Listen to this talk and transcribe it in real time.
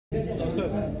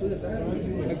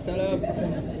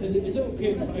Is it okay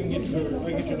if I can get your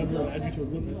number and add you to a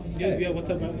group? Yeah, what's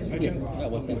up, man? I can. Yeah,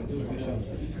 what's up?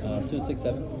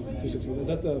 267. 267.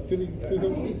 That's a Philly?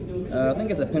 I think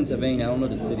it's a Pennsylvania. I don't know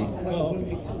the city. Oh,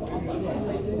 okay.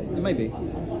 It might be.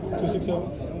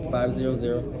 267? 500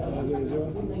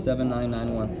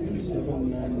 7991.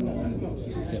 7991.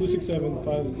 267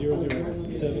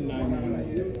 500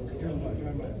 7991.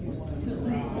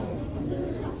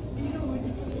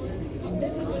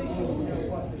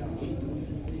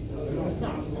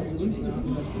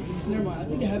 Never mind. I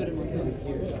think I have it in my head.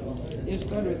 It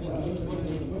started with.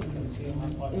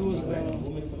 It was the.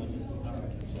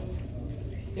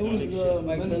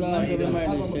 Mike Salam, good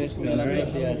reminder, Sheikh. May Allah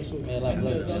bless you. May Allah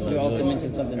bless you. You also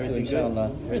mentioned something too, inshallah.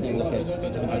 Everything's okay.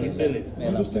 How you feeling? May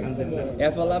Allah bless you. Yeah, I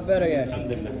feel a lot better, yeah.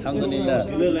 Alhamdulillah.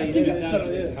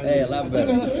 Hey, a lot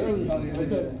better.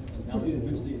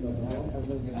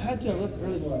 I had to have left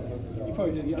early. You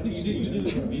probably did. I think you did.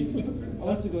 I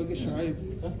went to go get Sharif.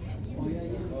 No,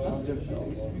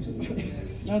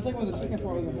 I'm talking about the second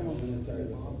part of the demo. I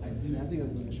think it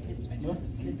was Sharif. No? I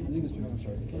think it's pretty much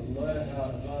Sharif.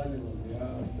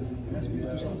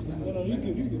 No, you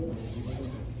good.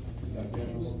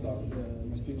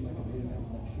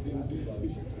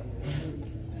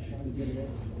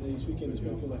 They speak in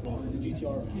Springfield like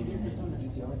GTR.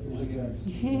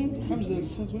 Hamza,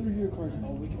 since when are you recording?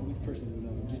 Oh, weak person,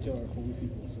 GTR for weak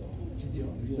people. So GTR,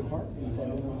 the car.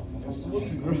 I'm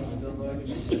smoking, bro.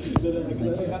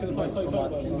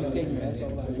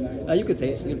 You could say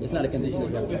it. It's not a condition.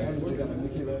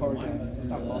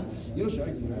 You know,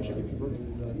 Sharif,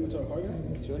 What's our car guy?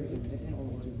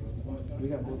 we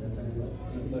got both.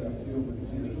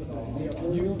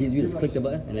 Did you just click the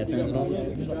button and that turns it on?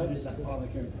 That's all I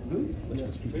care.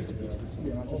 Yes, basically.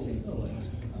 We're not the same.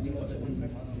 I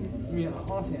mean,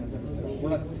 honestly, we're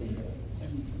not the same.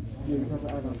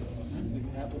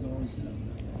 Apples and oranges.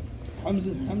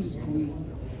 Hamza's cool.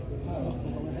 How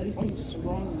do you see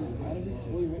strong out of it?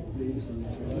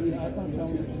 I thought that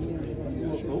was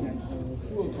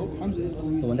Hamza is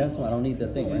cool. So when that's one, I don't need the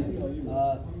thing, right?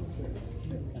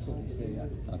 That's what they say,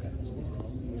 yeah. Okay.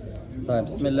 طيب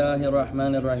بسم الله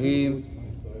الرحمن الرحيم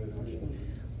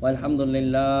والحمد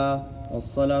لله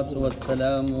والصلاة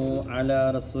والسلام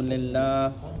على رسول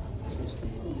الله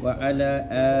وعلى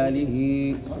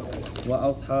آله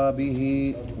وأصحابه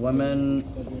ومن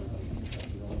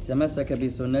تمسك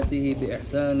بسنته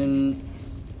بإحسان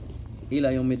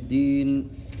إلى يوم الدين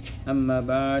أما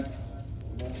بعد.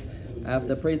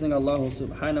 After praising Allah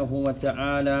subhanahu wa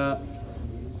ta'ala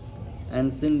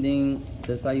and sending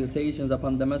the salutations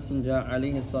upon the Messenger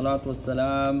alayhi salatu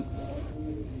wassalam,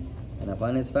 and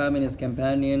upon his family and his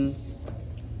companions,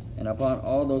 and upon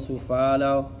all those who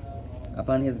follow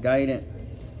upon his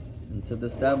guidance until the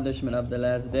establishment of the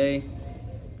last day,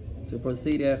 to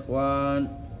proceed, ya ikhwan.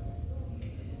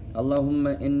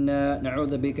 Allahumma inna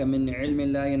na'udhu bika min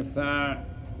ilmin la yanfa'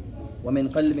 wa min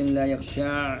qalbin la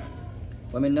yakhsha'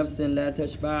 wa min nafsin la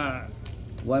tashba'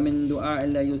 wa min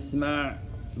du'a'in la yusma'.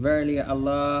 Verily,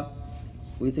 Allah,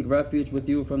 we seek refuge with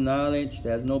you from knowledge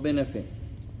that has no benefit,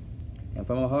 and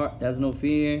from a heart that has no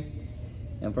fear,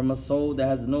 and from a soul that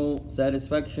has no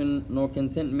satisfaction nor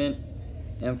contentment,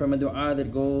 and from a dua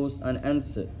that goes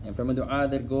unanswered, and from a dua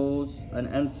that goes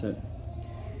unanswered.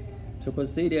 To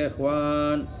proceed, ya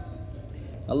ikhwan,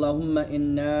 Allahumma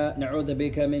inna na'udhu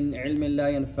bika min ilmin la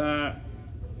yanfa'.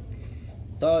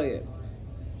 طيب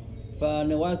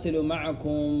فنواصل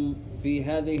معكم في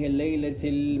هذه الليلة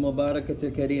المباركة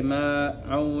الكريمة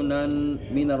عونا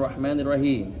من الرحمن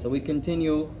الرحيم. So we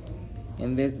continue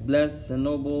in this blessed and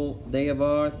noble day of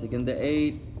ours, seeking the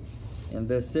aid and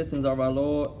the assistance of our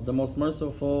Lord, the most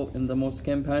merciful and the most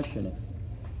compassionate.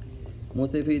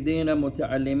 مستفيدين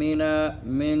متعلمين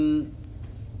من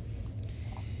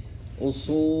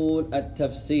أصول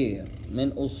التفسير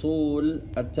من أصول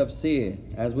التفسير,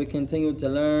 as we continue to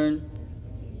learn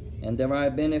and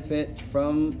derive benefit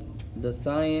from the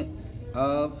science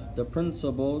of the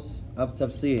principles of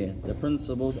tafsir, the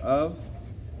principles of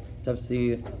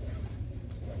tafsir.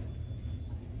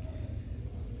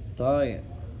 طيب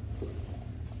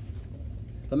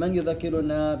فمن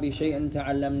يذكرنا بشيء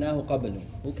تعلمناه قبله?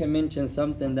 Who can mention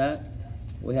something that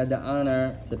we had the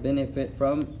honor to benefit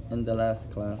from in the last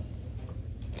class?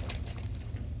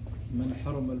 من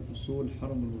حرم الأصول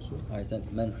حرم الوصول.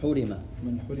 من حرم.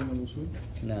 من حرم الوصول.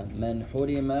 نعم. من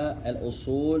حرم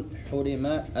الأصول حرم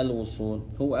الوصول.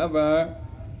 Whoever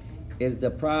is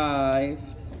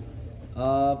deprived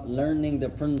of learning the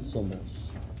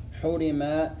principles, حرم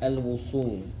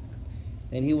الوصول,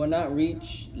 then he will not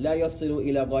reach لا يصل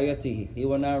إلى غايته. He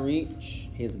will not reach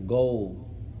his goal.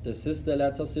 The sister لا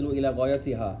تصل إلى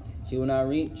غايتها. She will not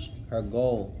reach her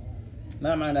goal.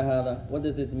 ما معنى هذا? What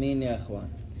does this mean يا أخوان?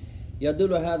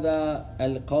 يدل هذا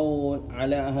القول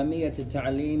على أهمية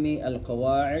تعليم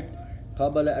القواعد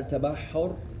قبل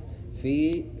التبحر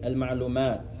في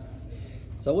المعلومات.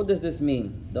 So what does this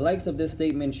mean? The likes of this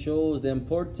statement shows the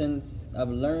importance of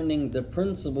learning the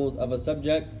principles of a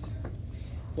subject,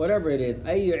 whatever it is,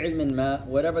 أي علم ما,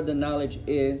 whatever the knowledge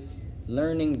is,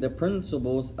 learning the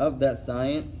principles of that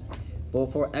science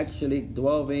before actually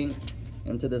delving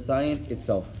into the science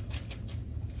itself.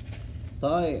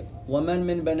 طيب ومن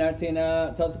من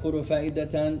بناتنا تذكر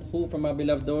فائدة, who from our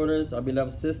beloved daughters, our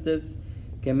beloved sisters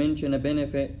can mention a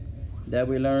benefit that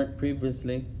we learned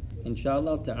previously,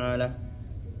 inshallah ta'ala.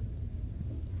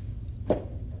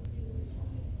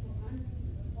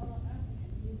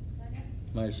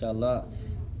 MashaAllah.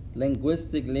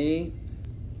 Linguistically,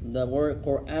 the word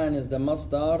Quran is the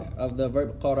masdar of the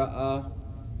verb qara'a,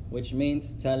 which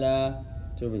means tala,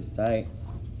 to recite.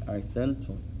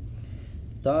 Ahsantum.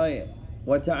 طيب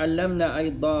وتعلمنا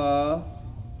أيضا.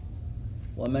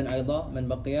 ومن أيضا من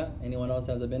بقي? Anyone else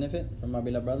has a benefit from our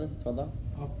beloved brothers? تفضل.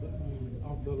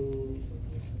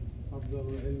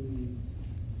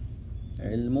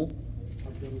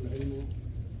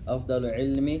 أفضل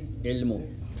علم علم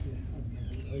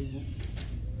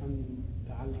أن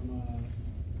تعلم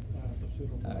تفسير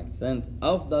القرآن. أحسنت.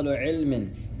 أفضل علم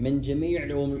من جميع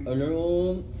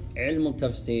العلوم علم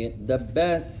التفسير. The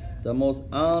best, the most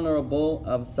honorable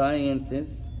of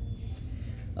sciences,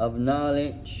 of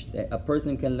knowledge that a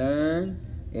person can learn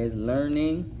is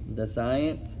learning the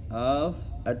science of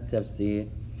التفسير.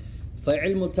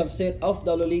 فعلم التفسير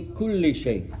أفضل لكل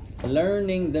شيء.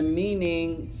 Learning the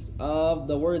meanings of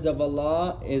the words of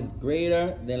Allah is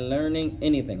greater than learning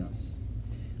anything else.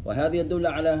 وهذا يدل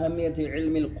على أهمية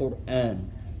علم القرآن.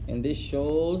 And this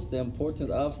shows the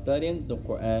importance of studying the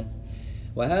Quran.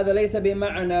 وهذا ليس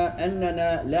بمعنى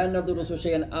أننا لا ندرس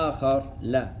شيئا آخر.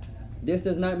 لا. This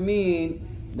does not mean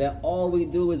that all we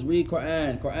do is read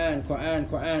Quran.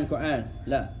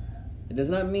 لا. It does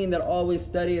not mean that all we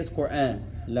study is Quran.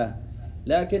 لا.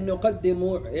 لكن نقدم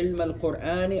علم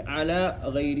القرآن على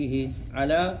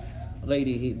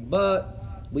غيره. But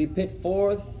we put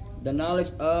forth the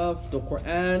knowledge of the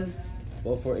Quran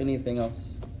before anything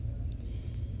else.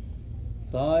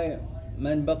 طيب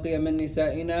من بقي من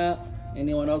نسائنا?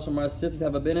 Anyone else from our sisters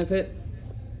have a benefit?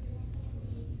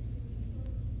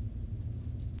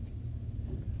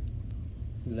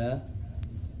 لا.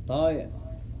 طيب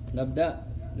نبدأ.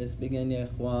 Let's begin يا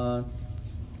إخوان.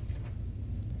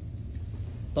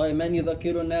 طيب من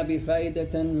يذكرنا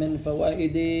بفائدة من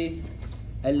فوائد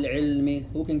العلم?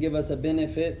 Who can give us a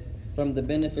benefit from the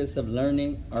benefits of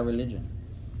learning our religion?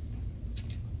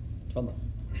 تفضل.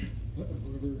 Whoever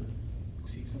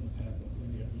seeks on the path of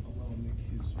Allah will make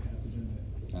his path to Jannah.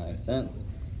 أحسنت.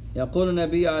 يقول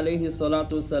النبي عليه الصلاة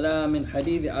والسلام من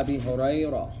حديث أبي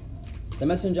هريرة. The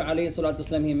Messenger عليه الصلاة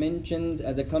والسلام, he mentions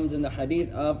as it comes in the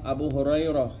hadith of Abu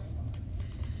Hurairah.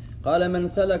 قال من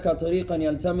سلك طريقا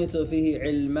يلتمس فيه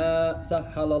علما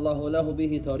سهل الله له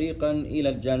به طريقا إلى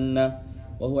الجنة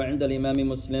وهو عند الإمام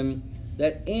مسلم.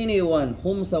 That anyone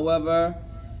whomsoever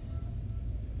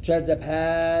treads a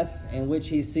path in which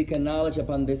he seeks knowledge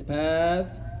upon this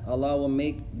path, Allah will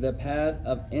make the path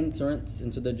of entrance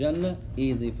into the Jannah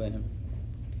easy for him.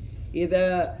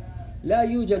 إذا لا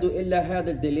يوجد إلا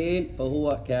هذا الدليل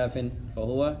فهو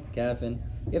كاف.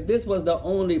 If this was the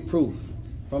only proof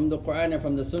from the Quran and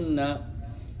from the Sunnah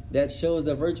that shows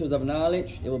the virtues of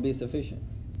knowledge, it will be sufficient.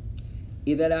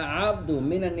 إذا لا عبد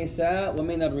من النساء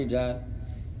ومن الرجال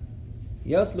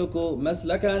يسلك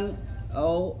مسلكا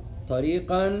أو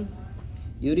طريقا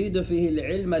يريد فيه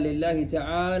العلم لله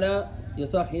تعالى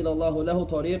يسهل الله له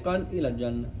طريقا إلى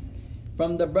الجنة.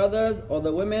 From the brothers or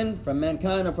the women, from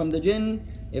mankind or from the jinn,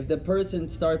 if the person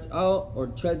starts out or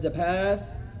treads a path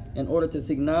in order to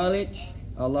seek knowledge,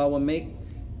 Allah will make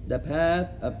the path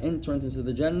of entrance into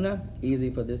the Jannah easy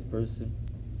for this person.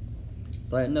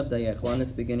 طيب نبدأ يا إخوان.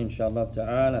 Let's begin إن شاء الله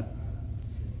تعالى.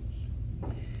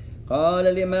 قال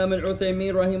الإمام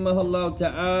العثيمين رحمه الله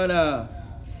تعالى: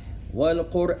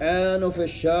 والقرآن في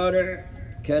الشارع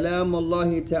كلام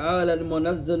الله تعالى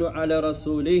المنزل على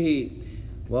رسوله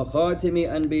وخاتم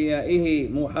أنبيائه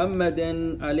محمد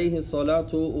عليه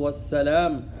الصلاة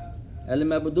والسلام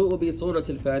المبدوء بسورة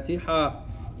الفاتحة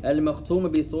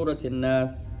المختوم بسورة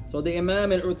الناس. So the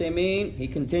Imam al-Uthaymin, he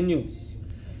continues.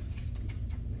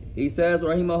 He says,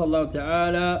 rahimahullah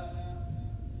ta'ala,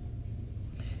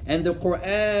 and the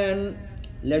Quran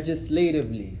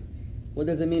legislatively. What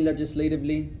does it mean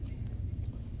legislatively?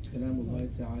 كلام الله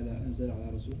تعالى أنزل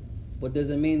على رسوله. What does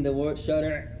it mean, the word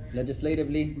shari'?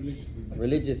 legislatively,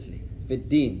 religiously. في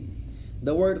الدين.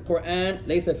 The word Quran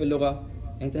ليس في اللغة.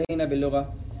 انتهينا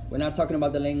باللغة. We're not talking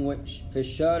about the language. في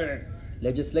الشرع,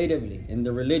 legislatively, in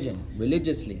the religion,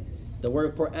 religiously. The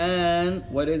word Quran,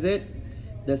 what is it?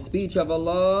 The speech of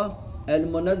Allah,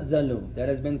 al-munazzalu, that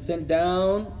has been sent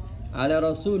down, ala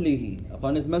rasulihi,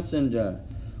 upon his messenger,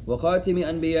 wa khatimi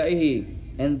anbiyaihi,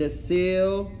 and the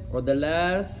seal or the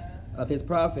last of his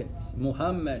prophets,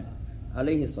 Muhammad,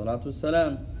 alayhi salatu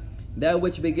salam. That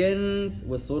which begins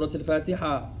with Surah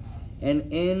Al-Fatiha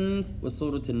and ends with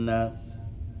Surah Al-Nas.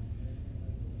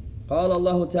 قال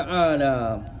الله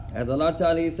تعالى, as Allah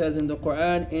Ta'ala says in the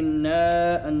Quran,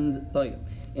 إِنَّا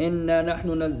نَحْنُ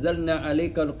نَزَّلْنَا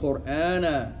عَلَيْكَ الْقُرْآنَ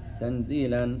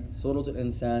تَنزِيلًا, Surah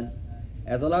Al-Insan.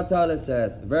 As Allah Ta'ala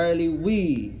says, verily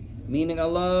we, meaning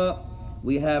Allah,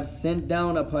 we have sent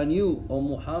down upon you, O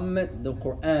Muhammad, the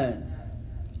Quran.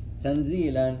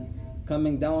 Tanzilan,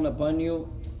 coming down upon you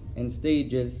in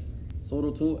stages.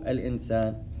 Surah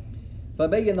Al-Insan.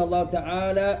 فبين الله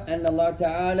تعالى أن الله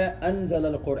تعالى أنزل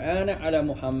القرآن على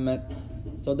محمد.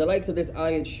 So the likes of this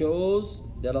ayat shows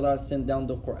that Allah sent down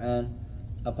the Quran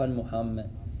upon Muhammad.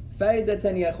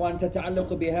 فائدة يا إخوان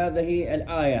تتعلق بهذه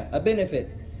الآية, a benefit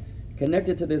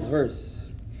connected to this verse.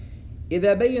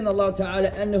 إذا بين الله تعالى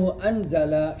أنه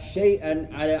أنزل شيئا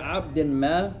على عبد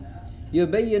ما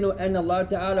يبين أن الله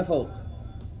تعالى فوق.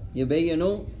 يبين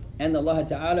أن الله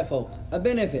تعالى فوق. A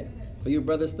benefit for you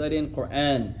brothers studying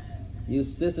Quran, you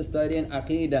sisters studying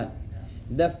Aqidah.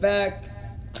 The fact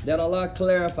that Allah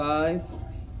clarifies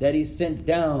that He sent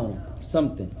down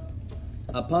something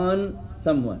upon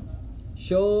someone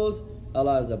shows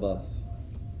Allah is above.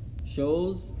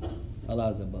 Shows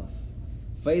Allah is above.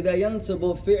 فإذا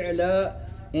ينسب فعل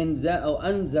إنزال أو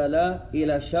أنزل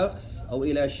إلى شخص أو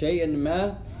إلى شيء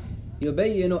ما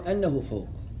يبين أنه فوق.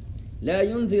 لا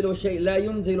ينزل شيء, لا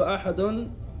ينزل أحد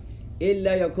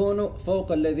إلا يكون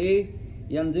فوق الذي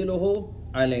ينزله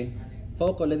عليه.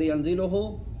 فوق الذي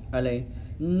ينزله عليه.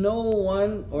 No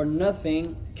one or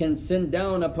nothing can send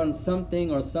down upon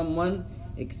something or someone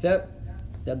except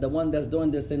that the one that's doing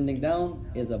the sending down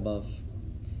is above.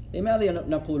 لماذا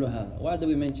نقول هذا? Why do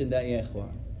we mention that يا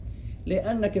إخوان?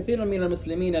 لأن كثير من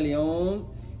المسلمين اليوم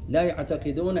لا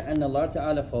يعتقدون أن الله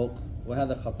تعالى فوق,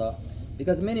 وهذا خطأ.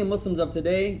 Because many Muslims of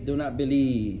today do not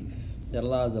believe that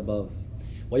Allah is above.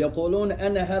 ويقولون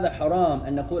أن هذا حرام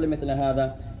أن نقول مثل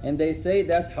هذا, and they say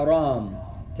that's haram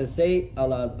to say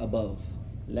Allah is above.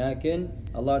 لكن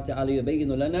Allah تعالى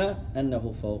يبين لنا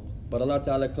أنه فوق. But Allah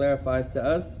تعالى clarifies to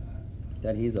us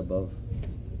that He's above.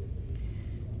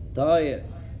 طيب.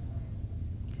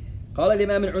 قال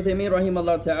الإمام العثيمين رحمه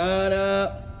الله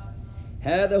تعالى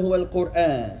هذا هو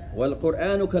القرآن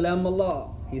والقرآن كلام الله.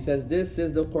 He says this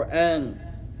is the Quran,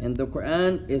 and the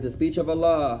Quran is the speech of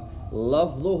Allah.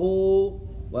 لفظه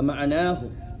ومعناه,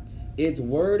 its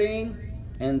wording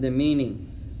and the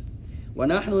meanings.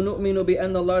 ونحن نؤمن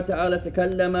بأن الله تعالى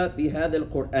تكلم بهذا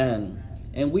القرآن,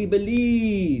 and we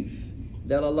believe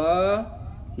that Allah,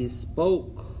 He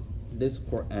spoke this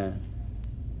Quran.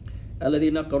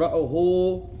 الذي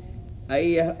نقرأه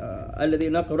الذي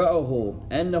نقرأه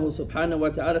أنه سبحانه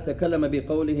وتعالى تكلم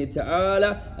بقوله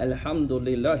تعالى الحمد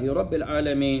لله رب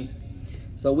العالمين.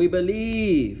 So we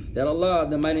believe that Allah,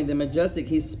 the Mighty and the Majestic,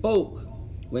 He spoke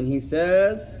when He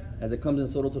says, as it comes in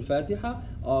Surah Al-Fatiha,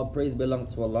 all praise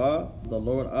belongs to Allah, the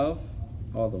Lord of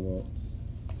all the worlds.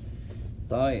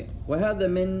 طيب. وهذا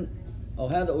من أو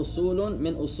هذا أصول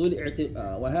من أصول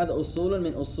وهذا أصول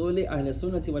من أصول أهل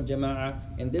السنة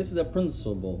والجماعة, and this is a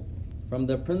principle from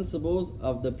the principles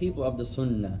of the people of the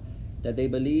Sunnah, that they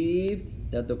believe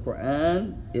that the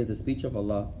Quran is the speech of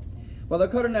Allah.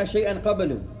 وذكرنا شيئا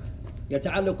قبل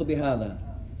يتعلق بهذا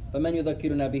فمن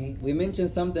يذكرنا به. We mentioned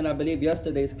something, I believe,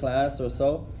 yesterday's class or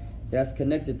so, that's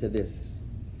connected to this.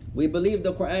 We believe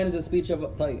the Quran is the speech of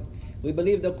طيب. We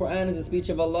believe the Quran is the speech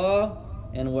of Allah,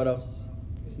 and what else?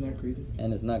 It's not created.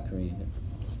 And it's not created.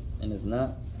 And it's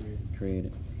not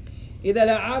created. إذا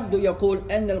العبد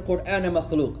يقول أن القرآن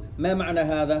مخلوق, ما معنى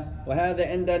هذا؟ وهذا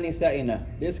عند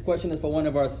نسائنا. This question is for one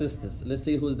of our sisters. Let's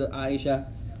see who's the Aisha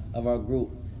of our group.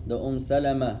 The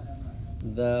Salama.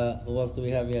 The, who else do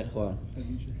we have here, إخوان?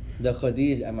 The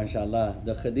Khadija, mashallah.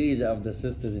 The Khadija of the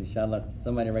sisters, inshallah.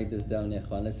 Somebody write this down, ya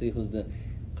إخوان. Let's see who's the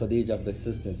Khadija of the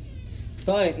sisters.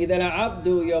 طيب. إذا العبد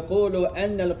يقول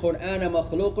أن القرآن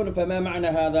مخلوق فما معنى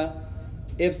هذا?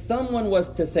 If someone was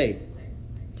to say,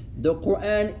 the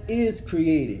Quran is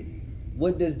created,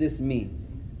 what does this mean?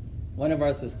 One of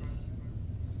our sisters.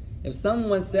 If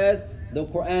someone says the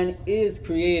Quran is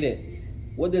created,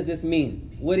 what does this mean?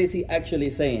 What is he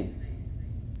actually saying?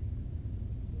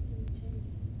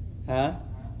 Huh?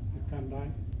 It can't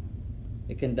die.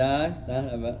 It can die.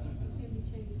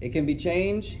 It can be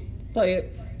changed. طيب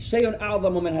شيء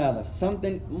أعظم من هذا.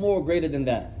 Something more greater than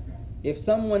that. If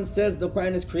someone says the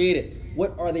Quran is created,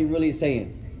 what are they really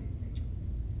saying?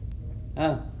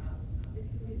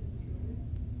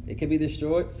 It can be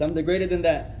destroyed. Something greater than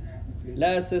that.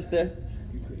 Last sister.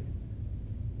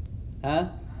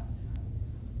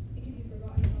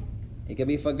 It can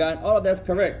be forgotten. All of that's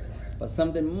correct. But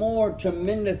something more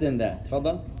tremendous than that. Hold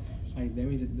on. Like, that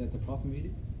means that the Prophet made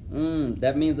it?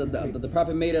 That means that the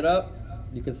Prophet made it up.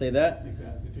 You could say that. You can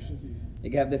have deficiencies. It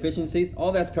can have deficiencies.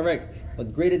 All that's correct.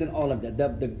 But greater than all of that.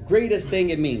 The greatest thing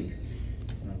it means.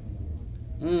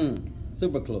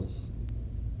 Super close.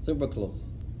 Super close.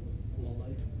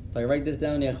 طيب, write this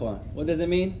down يا إخوان. What does it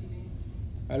mean?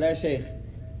 على شيخ.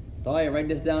 طيب, write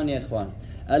this down يا إخوان.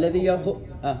 الذي يقول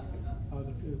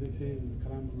They say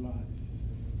Kalamullah is.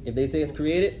 If they say it's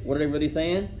created, what are they really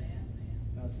saying?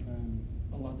 That's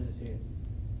Allah didn't say it.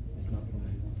 It's not from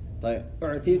Allah. طيب,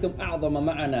 أعطيكم أعظم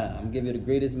معنى. I'm giving you the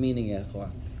greatest meaning يا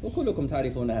إخوان. وكلكم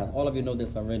تعرفون هذا. All of you know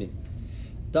this already.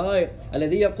 طيب,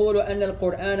 الذي يقول أن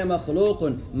القرآن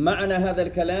مخلوق. معنى هذا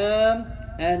الكلام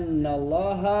أن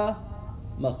الله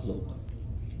مخلوق.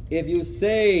 If you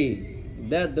say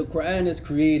that the Quran is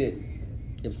created,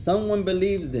 if someone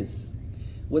believes this,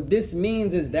 what this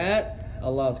means is that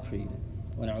Allah is created.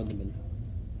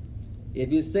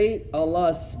 If you say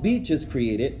Allah's speech is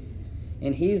created,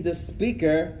 and He's the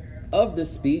speaker of the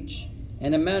speech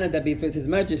in a manner that befits His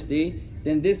Majesty,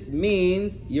 then this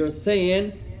means you're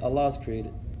saying Allah is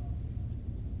created.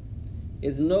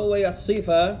 Is no way a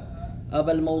sifa of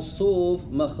al-mawsuf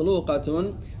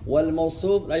makhluqatun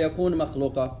wal-mawsuf la yakun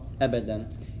makhluqa abadan.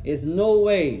 Is no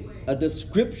way a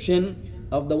description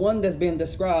of the one that's being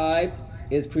described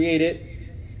is created,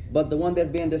 but the one that's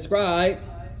being described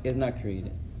is not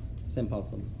created. It's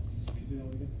impossible.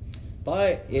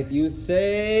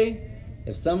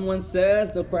 If someone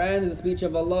says the Quran is the speech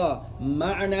of Allah,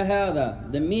 ma'na hadha,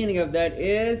 the meaning of that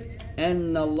is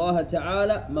أن الله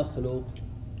تعالى مخلوق.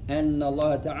 أن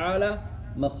الله تعالى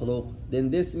مخلوق.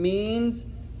 Then this means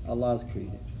Allah is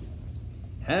created.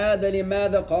 هذا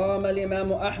لماذا قام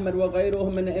الإمام أحمد وغيره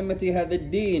من أئمة هذا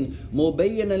الدين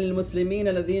مبينا للمسلمين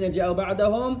الذين جاءوا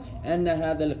بعدهم أن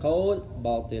هذا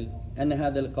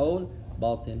القول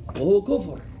باطل وهو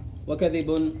كفر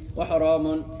وكذب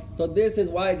وحرام. So this is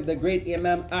why the great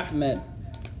Imam Ahmad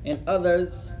and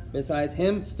others besides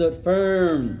him stood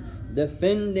firm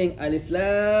defending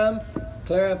al-Islam,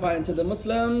 clarifying to the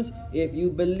Muslims, if you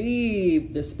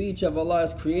believe the speech of Allah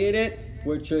is created,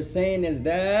 what you're saying is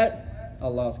that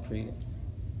Allah is created.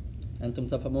 أنتم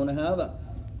تفهمون هذا?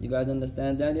 You guys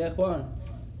understand that, يا إخوان?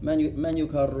 من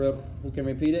يكرر? Who can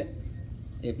repeat it?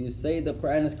 If you say the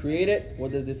Quran is created,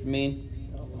 what does this mean?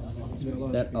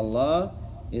 That Allah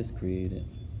is created.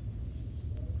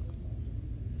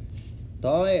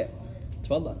 طيب,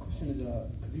 تفضل. Question is,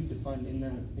 could you define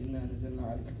إنا نزلنا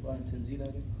عليك القرآن تنزيلا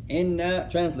again? إنا,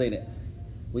 translate it.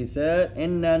 We said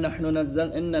إنا نحن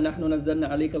نزلنا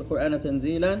عليك القرآن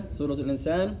تنزيلا, Surah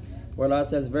Al-Insan, where Allah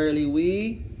says, verily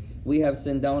we have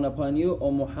sent down upon you, O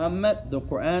Muhammad, the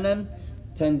Quran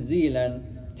tanzilan.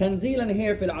 Tanzilan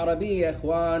here في العربية يا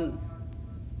إخوان.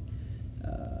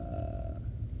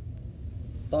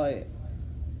 طيب,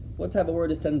 what type of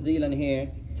word is tanzilan here?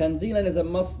 Tanzilan is a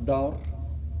masdar.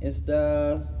 It's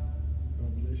the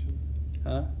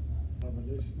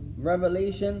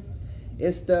revelation.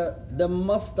 It's the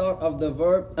masdar of the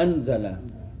verb anzala.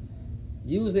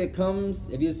 Usually it comes,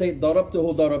 if you say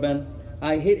darabtuhu daraban,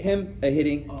 I hit him a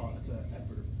hitting. Oh, it's an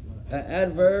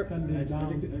adverb. adverb.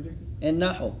 Adjective. In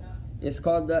Nahu, it's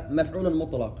called the maf'ul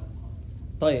al-mutlaq.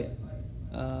 طيب,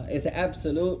 it's an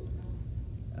absolute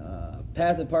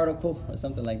passive particle or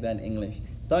something like that in English.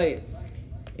 طيب,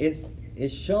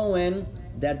 it's showing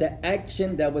that the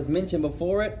action that was mentioned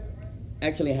before it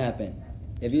actually happened.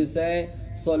 If you say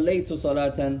صليت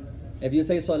صلاة, if you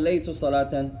say صليت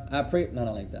صلاة, I pray,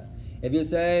 not like that. If you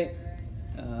say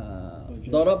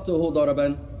ضربته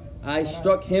ضربا, I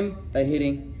struck him a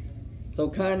hitting. So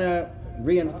kind of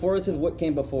reinforces what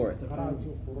came before it. قرأت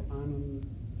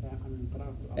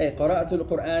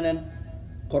القرآن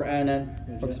قرآنا,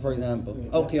 for example.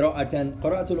 أو قراءة,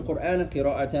 قرأت القرآن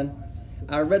قراءة.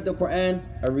 I read the Quran,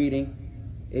 a reading.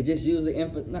 It just usually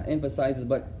not emphasizes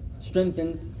but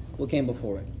strengthens what came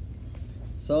before it.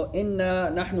 So إنا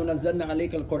نحن نزلنا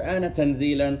عليك القرآن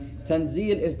تنزيلا.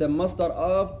 Tanzil is the masdar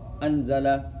of أنزل,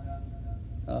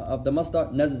 of the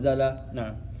masdar نزل.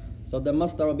 نعم. So the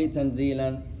masdar will be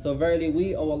tanzilan. So verily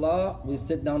we, O Allah, we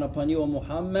sit down upon you, O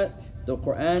Muhammad, the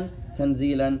Quran,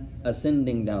 tanzilan,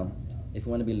 ascending down. If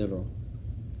you want to be literal.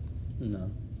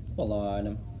 No. Wallahu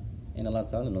alam. And Allah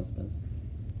Ta'ala knows best.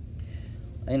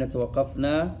 أين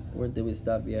توقفنا؟ Where did we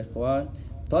stop يا إخوان؟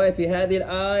 طيب في هذه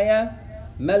الآية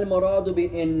ما المراد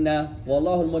بإن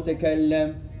والله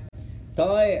المتكلم.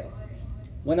 طيب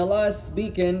when Allah is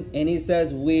speaking and He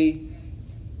says we,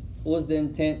 who was the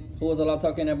intent? Who was Allah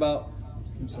talking about?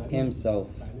 Himself.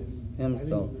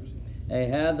 Himself. أي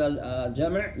هذا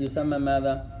الجمع يسمى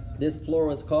ماذا? This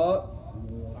plural is called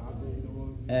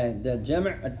the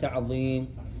جمع التعظيم,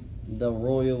 the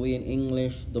royal in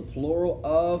English, the plural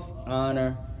of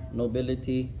honor,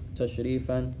 nobility,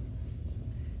 تشريفا.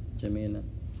 جميلا.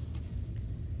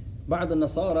 بعض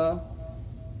النصارى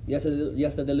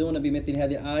يستدلون بمثل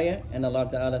هذه الآية أن الله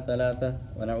تعالى ثلاثة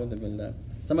ونعوذ بالله.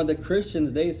 Some of the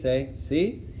Christians, they say,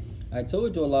 see, I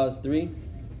told you Allah is three,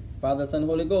 Father, Son,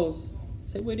 Holy Ghost.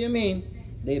 Say, what do you mean?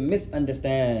 They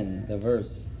misunderstand the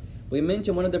verse. We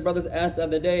mentioned, one of the brothers asked the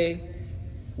other day,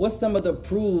 what's some of the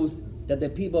proofs that the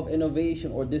people of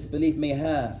innovation or disbelief may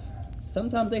have?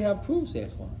 Sometimes they have proofs,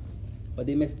 but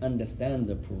they misunderstand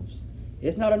the proofs.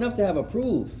 It's not enough to have a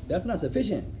proof. That's not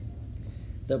sufficient.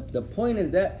 The point is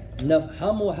that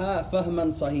نَفْهَمُهَا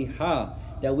فَهْمًا صَحِيحًا,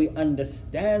 that we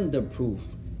understand the proof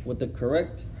with the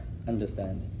correct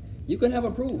understanding. You can have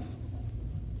a proof.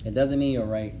 It doesn't mean you're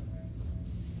right.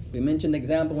 We mentioned the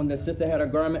example when the sister had a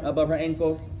garment above her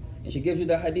ankles and she gives you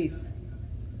the hadith.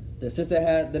 The sister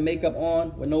had the makeup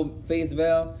on with no face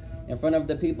veil in front of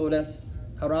the people that's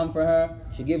haram for her.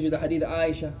 She gives you the hadith of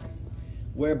Aisha,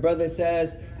 where a brother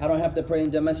says, I don't have to pray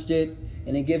in the masjid,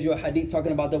 and he gives you a hadith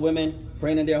talking about the women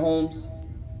praying in their homes.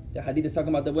 The hadith is talking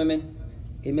about the women.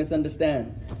 He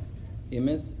misunderstands. He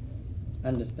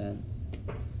misunderstands.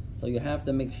 So you have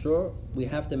to make sure, we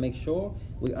have to make sure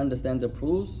we understand the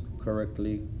proofs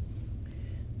correctly.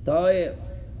 طيب.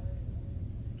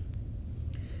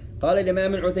 قال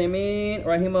الإمام العثيمين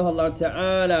رحمه الله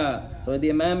تعالى. So the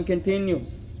Imam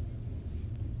continues.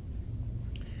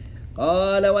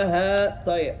 قال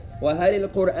طيب وهل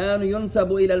القرآن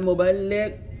ينسب إلى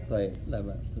المبلغ؟ طيب لا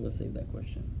بأس. We'll save that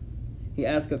question. He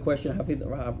asked a question, حفظ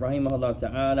رحمه الله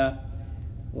تعالى.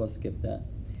 We'll skip that.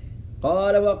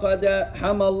 قال وقد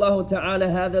حمى الله تعالى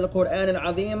هذا القرآن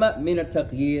العظيم من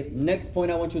التغيير. Next point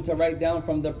I want you to write down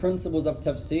from the principles of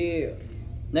Tafseer.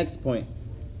 Next point.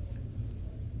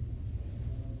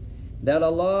 That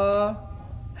Allah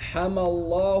حمى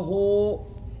الله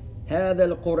هذا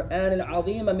القرآن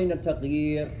العظيم من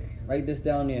التغيير. Write this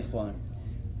down يا إخوان.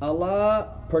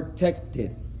 Allah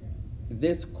protected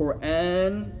this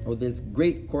Quran, or this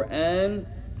great Quran,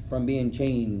 from being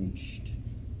changed.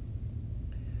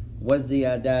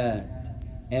 وَالزِّيَادَاتِ,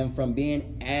 and from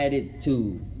being added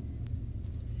to.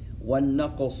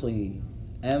 وَالنَّقْصِ,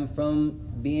 and from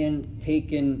being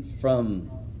taken from.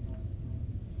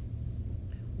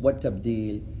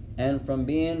 وَالتَّبْدِيلِ, and from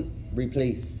being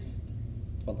replaced.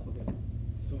 Okay.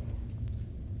 So,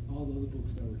 all the other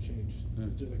books that were changed,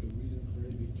 is there like a reason for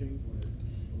it to be changed, or it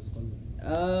was called?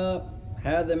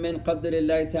 هذا من قدر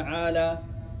الله تعالى.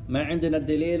 ما عندنا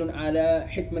دليل على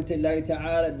حكمة الله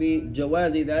تعالى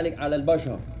بجواز ذلك على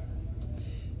البشر.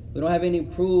 We don't have any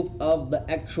proof of the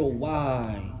actual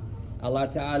why Allah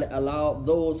Ta'ala allowed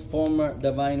those former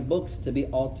divine books to be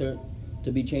altered,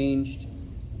 to be changed.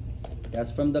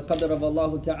 That's from the qadr of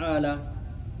Allah Ta'ala.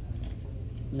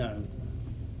 نعم.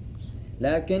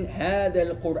 لكن هذا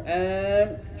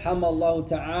القرآن حمى الله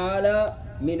تعالى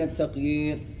من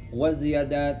التغيير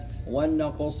والزيادات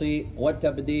والنقص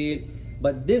والتبديل.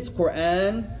 But this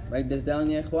Quran, write this down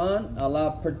ya ikhwan,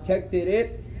 Allah protected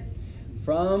it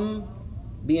from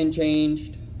being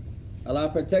changed. Allah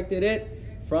protected it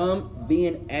from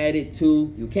being added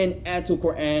to. You can't add to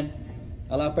Quran.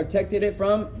 Allah protected it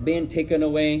from being taken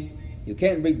away. You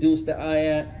can't reduce the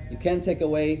ayat. You can't take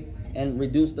away and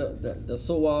reduce the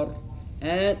surah.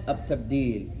 And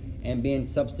tabdeel, and being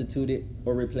substituted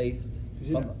or replaced.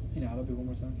 In Arabic one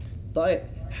more time. طيب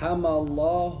حمى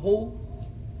الله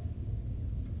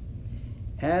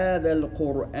هذا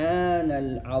القرآن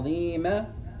العظيم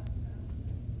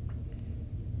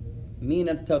من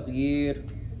التغيير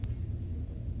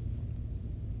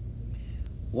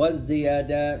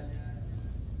والزيادات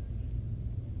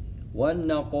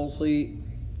والنقص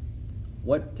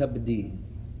والتبديل.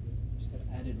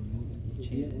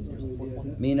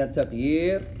 من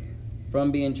التغيير,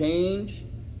 from being changed,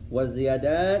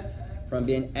 والزيادات, from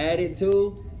being added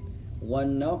to,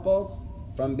 والنقص,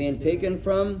 from being taken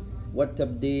from,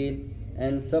 والتبديل,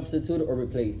 and substituted or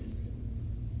replaced.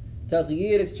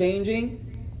 تغيير is changing,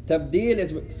 تبديل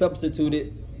is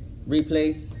substituted,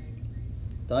 replaced.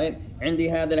 طيب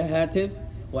عندي هذا الهاتف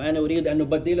وأنا أريد أن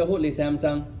نبدله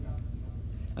لسامسونج.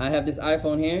 I have this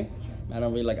iPhone here. I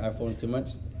don't really like iPhone too much.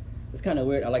 It's kind of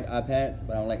weird. I like iPads,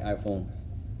 but I don't like iPhones.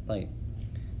 طيب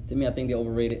To me, I think they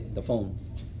overrated the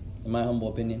phones, in my humble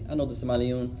opinion. I know the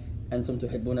Somaliyun, أنتم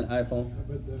تحبون الآيفون.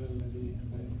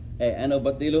 أنا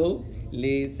أبدله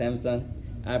لسامسونج.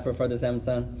 I prefer the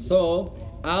Samsung. So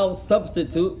I'll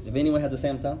substitute, if anyone has a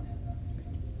Samsung,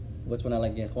 which one I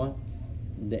like, Ikhwan?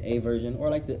 The A version, or I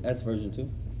like the S version too.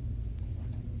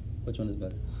 Which one is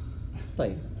better?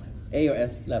 طيب. A or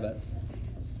S, لا بأس.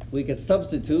 We can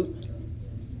substitute,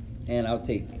 and I'll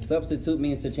take. Substitute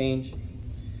means to change.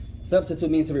 Substitute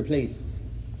means to replace.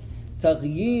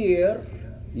 تغيير,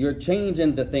 you're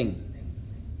changing the thing.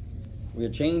 We're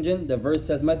changing. The verse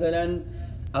says, مثلا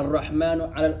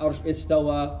الرحمن على الأرش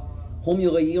استوى. هم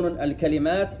يغيرون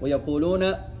الكلمات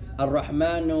ويقولون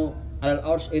الرحمن على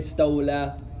الأرش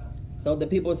استولى. So the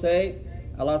people say,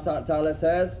 Allah Ta'ala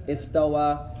says,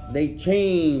 istawa. They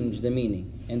change the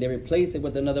meaning and they replace it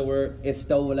with another word,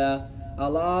 istawla.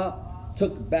 Allah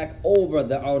took back over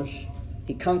the arsh.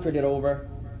 He conquered it over.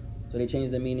 So they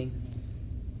changed the meaning.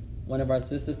 One of our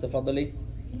sisters, Tafaddali.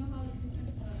 You know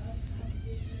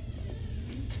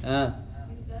how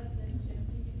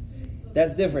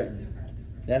That's different.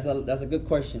 That's a good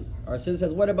question. Our sister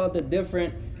says, what about the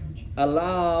different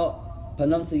allow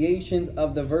pronunciations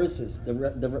of the verses, the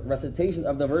recitations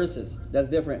of the verses? That's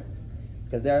different.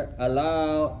 Because there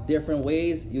allow different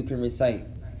ways you can recite.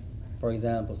 For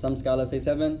example, some scholars say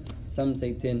 7, some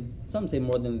say 10, some say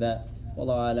more than that.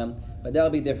 Wallahu alam. But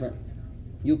that'll be different.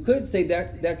 You could say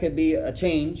that could be a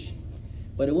change,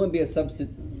 but it wouldn't be a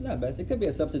substitute. Not best. It could be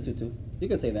a substitute too. You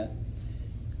could say that.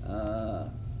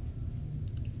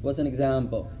 What's an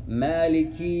example?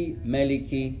 Maliki,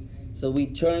 Maliki. So we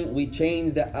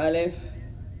change the alif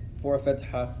for a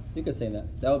fatha. You could say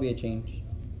that. That would be a change.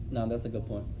 No, that's a good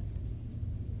point.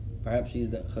 Perhaps she's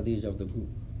the Khadija of the group.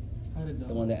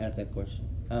 The one that asked that question.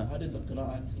 How did the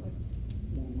qira'at,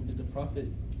 did the Prophet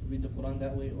read the Quran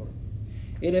that way, or?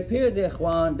 It appears,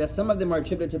 Ikhwan, that some of them are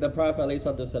attributed to the Prophet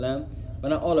ﷺ, but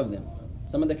not all of them.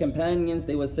 Some of the companions,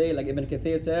 they would say, like Ibn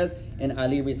Kathir says, and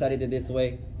Ali recited it this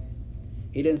way.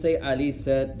 He didn't say Ali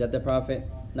said that the Prophet,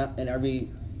 not in every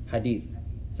hadith.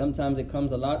 Sometimes it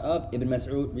comes a lot of Ibn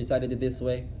Mas'ud recited it this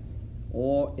way,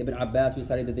 or Ibn Abbas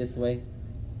recited it this way.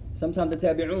 Sometimes the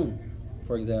Tabi'un,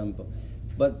 for example.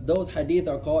 But those hadith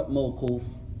are called mawquf.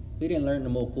 We didn't learn the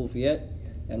mawquf yet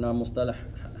in our Mustalah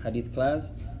hadith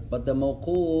class. But the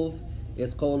mawquf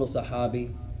is qawlu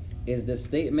sahabi, is the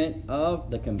statement of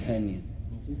the companion.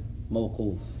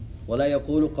 Mawquf. وَلَا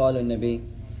يَقُولُ قَالَ النَّبِي.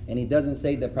 And he doesn't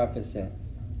say the Prophet said.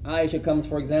 Aisha comes,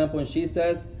 for example, and she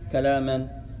says kalaman.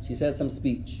 She says some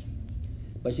speech.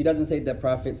 But she doesn't say the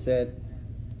Prophet said.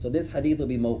 So this hadith will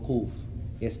be mawquf.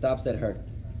 It stops at her.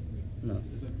 No.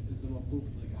 Is the mawquf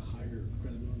like a higher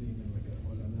credibility than like a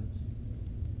ulama's?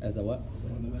 As a what? Is the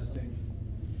ulama's saying?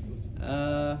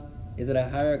 Is it a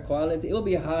higher quality? It will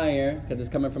be higher because it's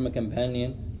coming from a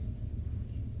companion.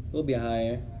 It will be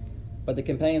higher. But the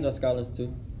companions are scholars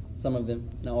too. Some of them.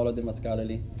 Not all of them are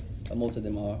scholarly. But most of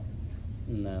them are.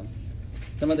 No.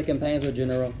 Some of the companions were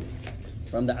general.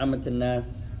 From the Amat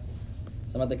al-Nas.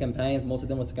 Some of the companions, most of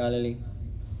them were scholarly.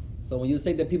 So when you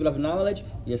say the people of knowledge,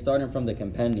 you're starting from the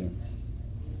companions.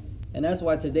 And that's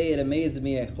why today it amazes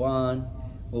me, Ikhwan,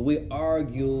 when we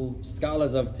argue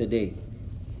scholars of today.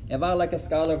 If I like a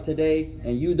scholar of today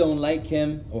and you don't like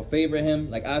him or favor him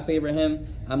like I favor him,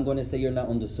 I'm going to say you're not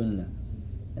on the sunnah.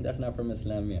 And that's not from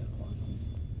Islam, ya Ikhwan.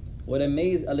 What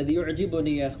amazes, الذي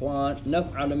يعجبني يا إخوان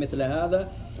نفعل مثل هذا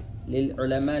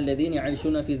للعلماء الذين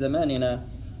يعيشون في زماننا.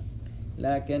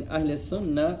 لكن أهل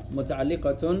السنة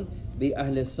متعلقة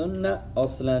بأهل السنة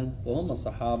أصلا وهم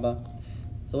الصحابة.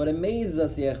 So it amazes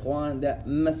us, ya Ikhwan, that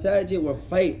masajid will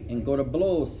fight and go to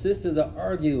blows. Sisters will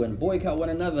argue and boycott one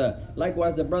another.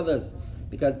 Likewise the brothers.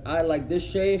 Because I like this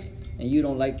sheikh and you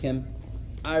don't like him.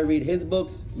 I read his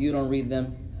books, you don't read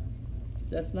them.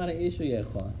 That's not an issue, ya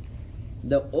Ikhwan.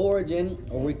 The origin,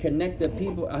 or we connect the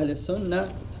people, Ahl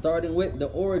Sunnah, starting with the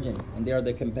origin. And they are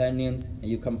the companions, and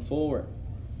you come forward.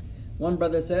 One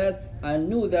brother says, I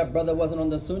knew that brother wasn't on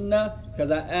the Sunnah because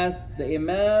I asked the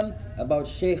Imam about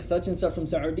Sheikh such and such from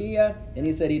Saudi, and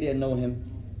he said he didn't know him.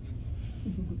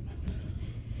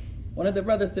 One of the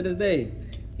brothers to this day,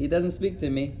 he doesn't speak to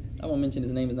me. I won't mention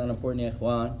his name, it's not important, ya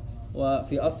Ikhwan.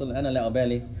 وفي أصل أنا لا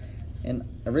أبالي. And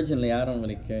originally I don't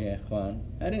really care, ya Ikhwan.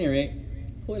 At any rate,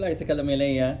 who like to يتكلم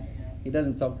إلي? He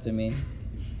doesn't talk to me.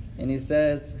 And he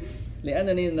says,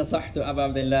 لأنني نصحت أبا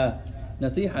عبد الله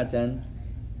نصيحة.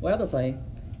 وهذا صحيح.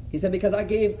 He said, because I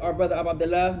gave our brother Abu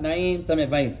Abdullah Naeem some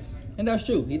advice. And that's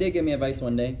true. He did give me advice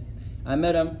one day. I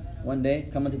met him one day,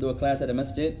 coming to do a class at a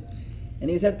masjid. And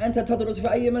he says, أنت تدرس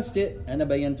في أي مسجد؟ أنا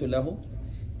بينت له.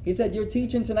 He said, you're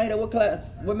teaching tonight at what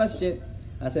class? What masjid?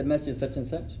 I said, masjid such and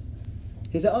such.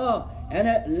 He said, oh,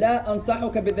 أنا لا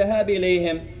أنصحك بالذهاب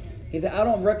إليهم. He said, I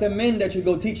don't recommend that you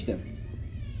go teach them.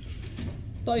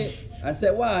 طيب. I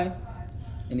said, why?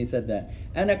 And he said that.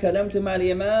 أنا كلمت مع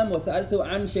الإمام وسألته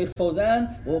عن شيخ فوزان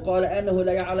وقال أنه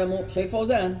لا يعلم شيخ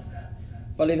فوزان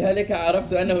فلذلك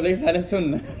عرفت أنه ليس على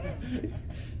السنة.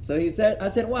 So he said, I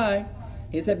said, why?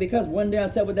 He said, because one day I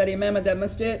sat with that Imam at that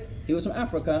masjid. He was from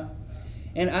Africa.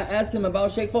 And I asked him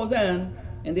about Sheikh Fawzan.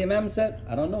 And the Imam said,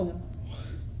 I don't know him.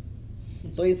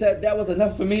 So he said, that was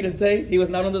enough for me to say he was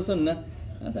not on the Sunnah.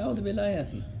 I said, A'udhu billahi ya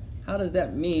akhi. How does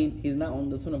that mean he's not on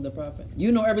the Sunnah of the Prophet?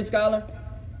 You know every scholar?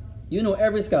 You know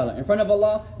every scholar. In front of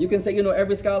Allah, you can say you know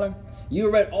every scholar. You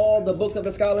read all the books of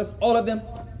the scholars, all of them.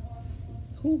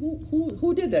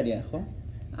 Who did that, ya akhwa?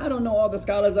 I don't know all the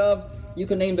scholars of, you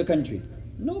can name the country.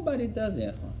 Nobody does,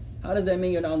 ya akhwa. How does that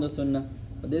mean you're not on the Sunnah?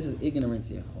 But this is ignorance,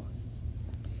 ya akhwa.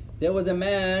 There was a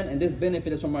man, and this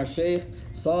benefit is from our Shaykh,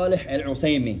 Salih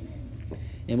al-Usaymi.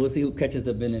 And we'll see who catches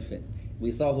the benefit.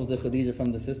 We saw who's the Khadija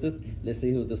from the sisters. Let's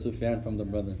see who's the Sufyan from the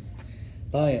brothers.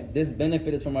 This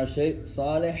benefit is from our Shaykh,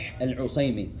 Salih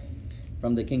al-Usaymi,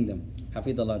 from the kingdom.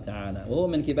 Hafidullah ta'ala. وهو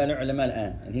من كبار العلماء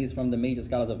الآن. And he's from the major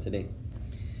scholars of today.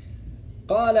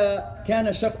 قال كان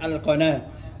الشخص على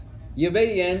القناة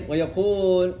يبين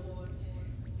ويقول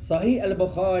صحيح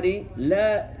البخاري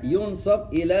لا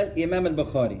ينسب إلى الإمام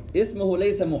البخاري اسمه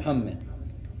ليس محمد.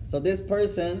 So this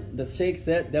person, the Sheikh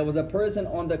said, there was a person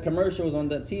on the commercials, on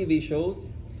the TV shows,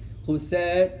 who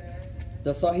said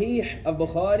the Sahih of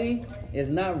Bukhari is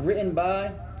not written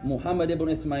by Muhammad ibn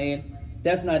Ismail.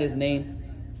 That's not his name.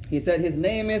 He said his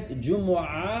name is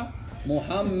Jumu'ah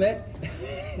Muhammad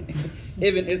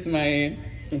ibn Ismail.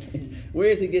 Where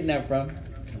is he getting that from?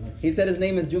 He said his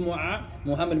name is Jumu'ah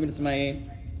Muhammad ibn Ismail.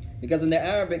 Because in the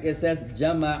Arabic it says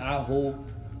Jama'ahu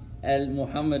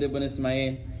al-Muhammad ibn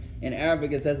Ismail. In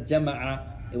Arabic it says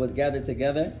Jama'a. It was gathered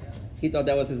together. He thought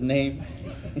that was his name.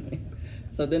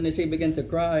 So then the Shaykh began to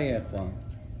cry.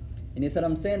 And he said,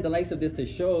 I'm saying the likes of this to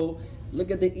show, look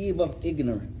at the evil of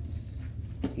ignorance.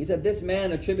 He said this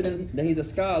man attributing that he's a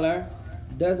scholar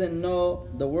doesn't know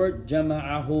the word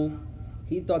Jama'ahu.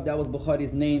 He thought that was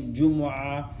Bukhari's name,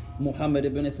 Jumu'ah Muhammad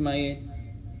ibn Ismail.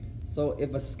 So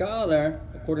if a scholar,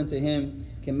 according to him,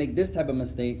 can make this type of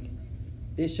mistake,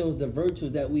 this shows the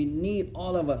virtues that we need,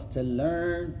 all of us, to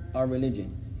learn our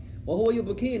religion. وهو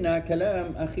يبكينا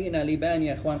كلام أخينا لبان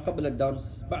يا أخوان قبل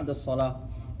الدرس بعد الصلاة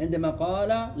عندما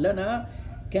قال لنا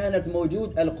كانت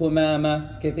موجود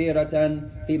القمامة كثيرة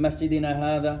في مسجدنا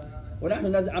هذا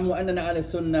ونحن نزعم أننا على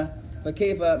السنة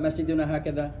فكيف مسجدنا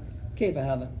هكذا كيف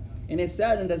هذا. And it's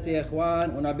saddened us, ya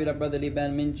Ikhwan, when our beloved brother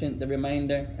Liban mentioned the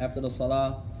reminder after the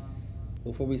salah,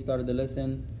 before we started the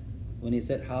lesson, when he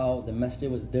said how the masjid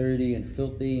was dirty and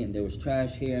filthy and there was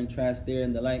trash here and trash there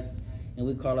and the likes, and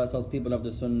we call ourselves people of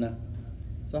the sunnah.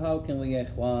 So how can we, ya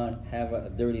Ikhwan, have a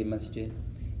dirty masjid?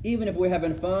 Even if we're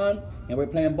having fun and we're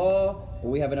playing ball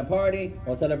or we're having a party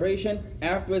or celebration,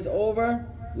 after it's over,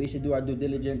 we should do our due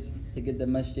diligence to get the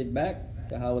masjid back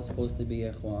to how it's supposed to be,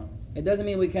 ya Ikhwan. It doesn't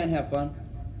mean we can't have fun.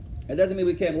 It doesn't mean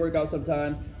we can't work out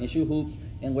sometimes and shoot hoops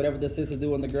and whatever the sisters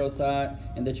do on the girls' side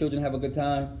and the children have a good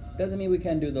time. Doesn't mean we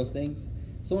can't do those things.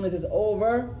 Soon as it's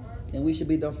over, then we should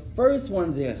be the first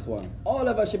ones, ya Ikhwan. All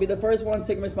of us should be the first ones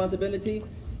taking responsibility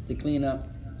to clean up.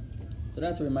 So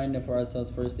that's a reminder for ourselves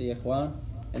firstly, ya Ikhwan,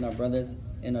 and our brothers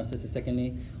and our sisters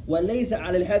secondly. وَلَيْسَ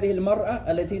عَلَى هذه المرأة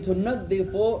التي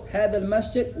تنظف هذا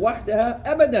المسجد وحدها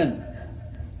أبدا.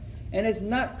 And it's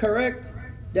not correct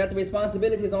that the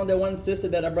responsibility is on the one sister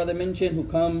that our brother mentioned who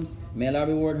comes, may Allah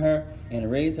reward her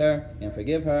and raise her and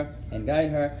forgive her and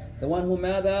guide her. The one who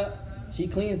she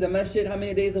cleans the masjid how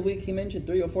many days a week? He mentioned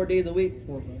 3 or 4 days a week.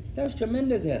 That's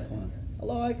tremendous, ya Ikhwan.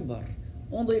 Allahu Akbar.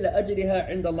 انظر إلى أجرها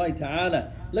عند الله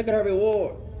تعالى. Look at her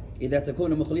reward. إذا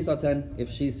تكون مخلصة, if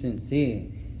she's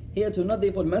sincere. هي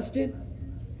تنظف المسجد.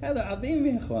 هذا عظيم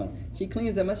يا إخوان. She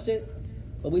cleans the masjid,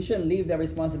 but we shouldn't leave that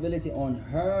responsibility on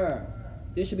her.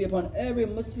 This should be upon every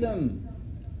Muslim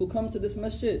who comes to this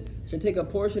masjid. Should take a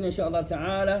portion, inshallah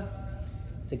ta'ala,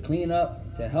 to clean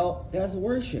up, to help. That's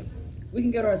worship. We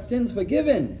can get our sins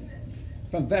forgiven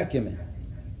from vacuuming.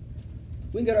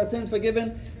 We can get our sins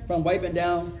forgiven from wiping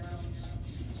down.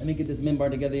 Let me get this minbar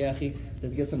together, ya akhi.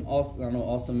 Let's get some awesome, I don't know,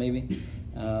 awesome maybe.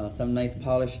 Some nice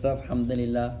polished stuff,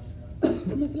 alhamdulillah.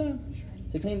 From Islam.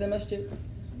 To clean the masjid,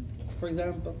 for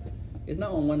example. It's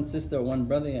not on one sister or one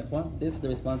brother, ya ikhwan. This is the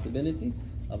responsibility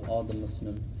of all the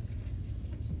Muslims.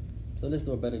 So let's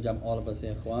do a better job, all of us,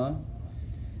 ya ikhwan.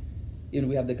 Even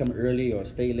we have to come early or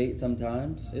stay late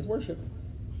sometimes. It's worship.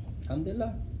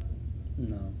 Alhamdulillah.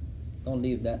 No. Don't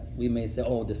leave that. We may say,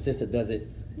 oh, the sister does it.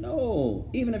 No.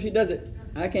 Even if she does it,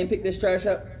 I can't pick this trash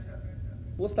up.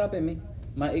 What's stopping me?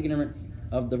 my ignorance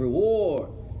of the reward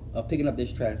of picking up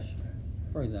this trash,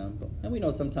 for example. And we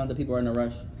know sometimes the people are in a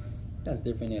rush. That's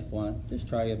different, ikhwan. Just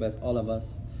try your best, all of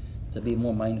us, to be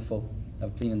more mindful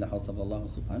of cleaning the house of Allah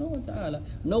subhanahu wa ta'ala.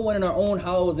 No one in our own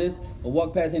houses will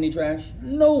walk past any trash.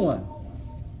 No one.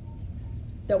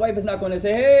 That wife is not going to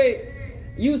say, hey,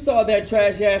 you saw that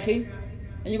trash, Yahi,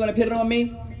 and you're going to put it on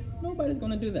me? Nobody's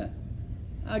going to do that.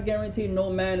 I guarantee no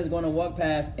man is going to walk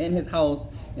past in his house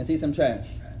and see some trash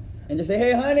and just say,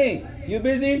 hey, honey, you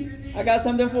busy? I got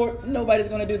something for... Nobody's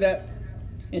going to do that.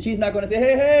 And she's not going to say,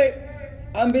 hey,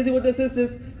 I'm busy with the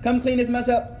sisters. Come clean this mess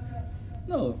up.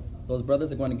 No. Those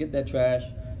brothers are going to get that trash.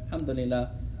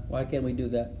 Alhamdulillah. Why can't we do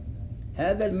that?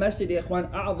 هذا المسجد يا إخوان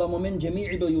أعظم من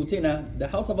جميع بيوتنا. The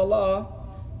house of Allah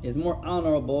is more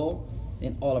honorable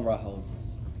than all of our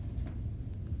houses.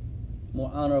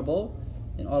 More honorable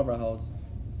than all of our houses.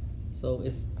 So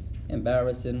it's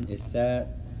embarrassing, it's sad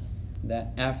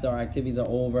that after our activities are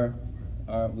over,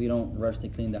 we don't rush to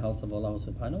clean the house of Allah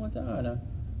subhanahu wa ta'ala.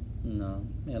 No.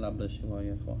 May Allah bless you all,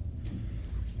 ya ikhwan.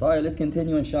 Alright, let's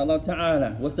continue inshallah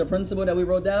ta'ala. What's the principle that we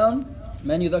wrote down?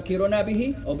 Man yudhakiruna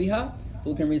bihi or biha?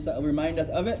 Who can remind us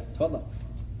of it? Tafadhal.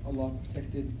 Allah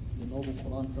protected the noble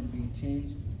Quran from being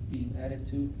changed, being added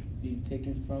to, being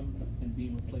taken from, and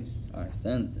being replaced.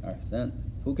 Ahsant.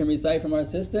 Who can recite from our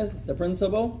sisters the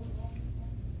principle?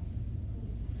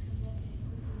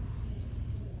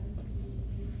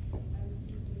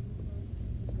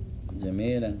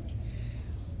 جميلا.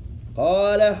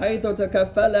 قال حيث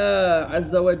تكفل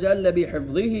عز وجل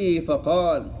بحفظه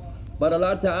فقال. But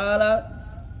Allah Ta'ala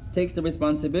takes the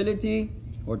responsibility,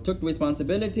 or took the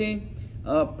responsibility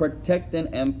of protecting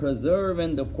and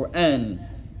preserving the Quran,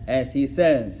 as He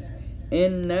says,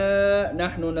 إِنَّا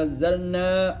نَحْنُ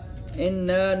نَزَّلْنَا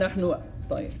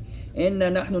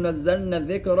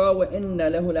الذِّكْرَ وَإِنَّا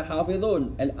لَهُ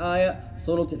لَحَافِظُونَ Al-Ayah,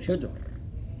 Surah Al-Hijr.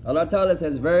 Allah Ta'ala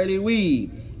says, verily we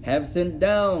have sent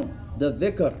down the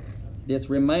dhikr, this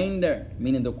reminder,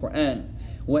 meaning the Quran.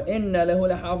 وَإِنَّا لَهُ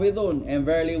لَحَافِظُونَ And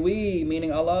verily we,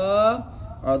 meaning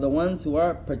Allah, are the ones who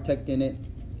are protecting it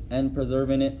and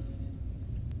preserving it.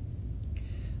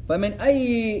 فمن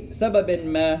أي سبب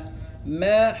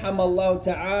ما حمى الله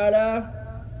تعالى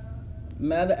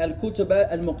ماذا الكتب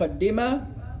المقدمة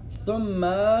ثم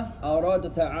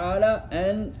أراد تعالى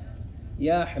أن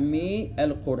يحمي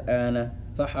القرآن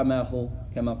فحماه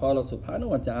كما قال سبحانه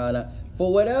وتعالى.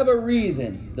 For whatever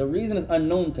reason, the reason is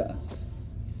unknown to us.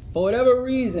 For whatever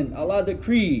reason, Allah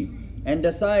decreed and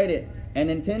decided and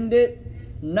intended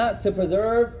not to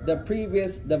preserve the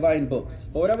previous divine books.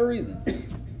 For whatever reason.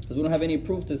 Because we don't have any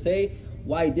proof to say,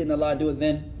 why didn't Allah do it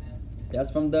then?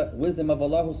 That's from the wisdom of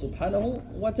Allah subhanahu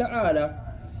wa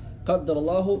ta'ala. قدر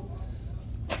الله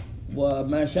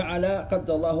وما شعل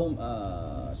قدر الله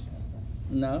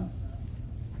نعم.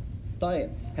 طيب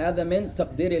هذا من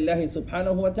تقدير الله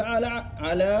سبحانه وتعالى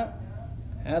على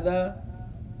هذا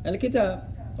الكتاب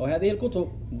أو هذه الكتب.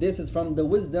 This is from the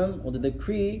wisdom or the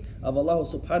decree of Allah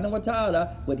subhanahu wa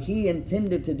ta'ala, what He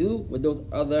intended to do with those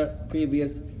other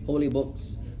previous holy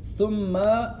books. ثم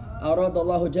أراد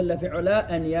الله جل في علا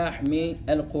أن يحمي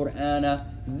القرآن.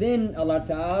 Then Allah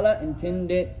Ta'ala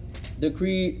intended,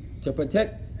 decreed to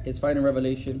protect His final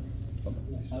revelation. I've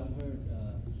heard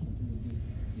some people give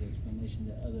the explanation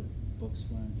that other books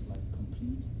weren't like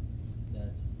complete.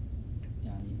 That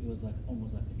it was like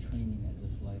almost like a training, as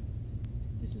if like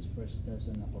this is first steps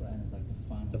and the Quran is like the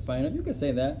final. The final, you can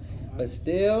say that, but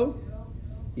still,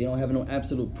 you don't have no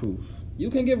absolute proof.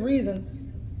 You can give reasons.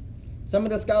 Some of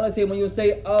the scholars say when you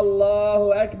say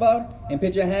Allahu Akbar and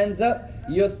put your hands up,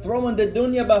 you're throwing the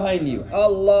dunya behind you.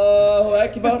 Allahu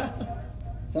Akbar.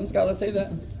 Some scholars say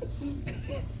that.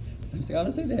 Some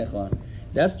scholars say that, ikhwan.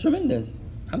 That's tremendous.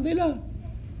 Alhamdulillah.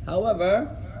 However,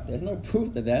 there's no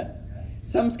proof to that.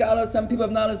 Some scholars, some people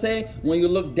of knowledge say when you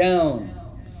look down.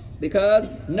 Because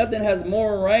nothing has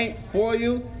more right for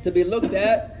you to be looked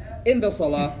at in the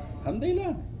salah.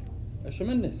 Alhamdulillah. That's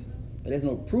tremendous. But there's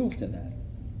no proof to that.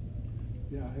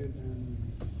 Yeah, I heard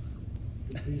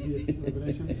the previous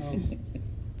revelation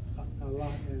of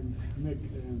Allah and Nick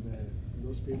and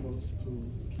those people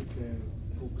to keep their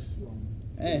books from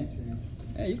being changed.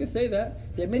 Hey, you can say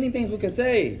that. There are many things we can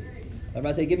say. If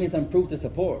I say, give me some proof to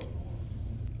support.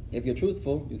 If you're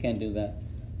truthful, you can't do that.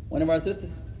 One of our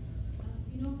sisters.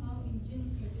 You know how in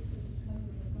Jinn predicted the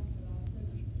coming of the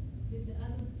Prophet, did the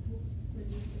other books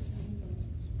predict the coming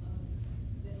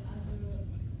of the other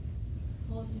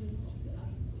causes of the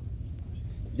other books?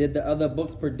 Did the other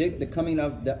books predict the coming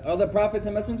of the other prophets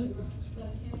and messengers? The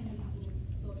Catholic books.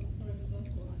 So, for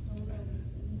example, Torah and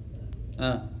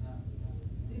Musa.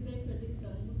 Did they predict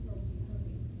that Musa would be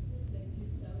coming?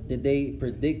 Like, Did they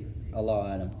predict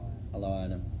Allah alam. Allah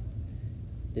alam.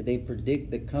 Did they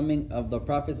predict the coming of the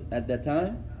prophets at that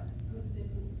time with the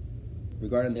books.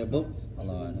 regarding their books?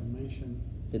 Allah They alam. mentioned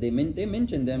Did they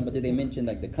mention them, but did they mention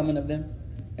like the coming of them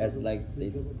as like the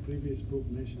the previous book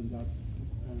mentioned that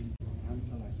Muhammad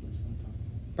sallallahu alaihi wasallam is going to come.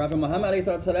 Prophet Muhammad alayhi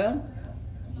salatu salam?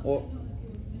 No, Or I know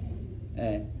that it was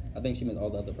mentioned. I think she meant all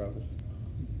the other prophets.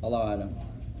 Allah alam.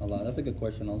 Allah. That's a good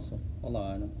question also.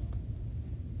 Allah alam.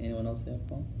 Anyone else have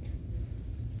one?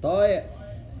 طيب.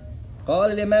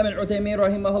 قال الإمام العثيمين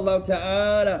رحمه الله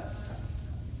تعالى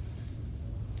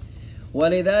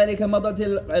ولذلك مضت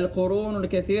القرون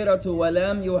الكثيرة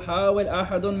ولم يحاول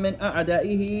أحد من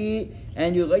أعدائه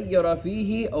أن يغير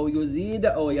فيه أو يزيد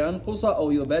أو ينقص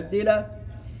أو يبدل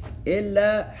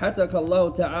إلا حتك الله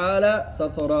تعالى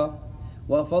ستره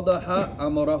وفضح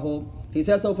أمره. He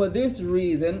says, so for this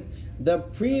reason, the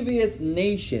previous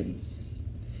nations,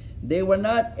 they were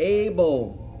not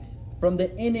able from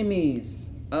the enemies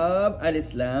of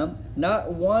al-Islam,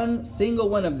 not one single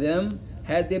one of them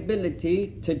had the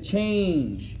ability to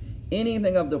change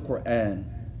anything of the Quran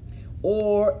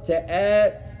or to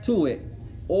add to it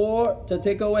or to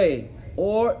take away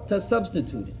or to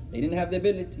substitute it. They didn't have the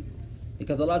ability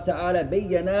because Allah Ta'ala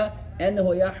bayyana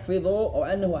أنه يحفظ أو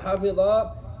أنه حفظ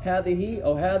هذه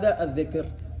أو هذا الذكر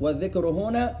والذكر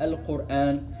هنا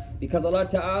القرآن, because Allah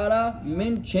Ta'ala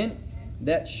mentioned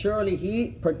that surely He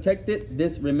protected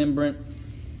this remembrance,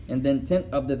 and the intent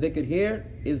of the dhikr here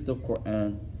is the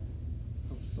Quran.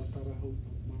 ستره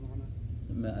ما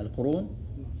معنى؟ القرون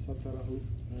ستره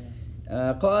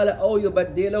قال أو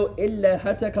يبدله إلا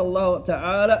حتك الله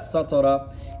تعالى سطر,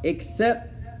 except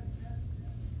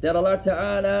that Allah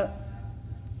Ta'ala,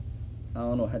 I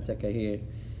don't know حتك here,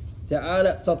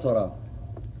 تعالى سطر,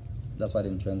 that's why I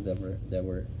didn't translate that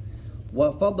word.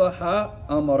 وفضح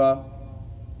أمر,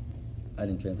 I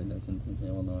didn't translate that sentence.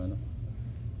 Yeah, well, no, I know.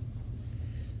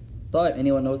 طيب,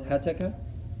 anyone knows حتك?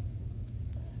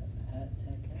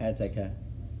 حتك.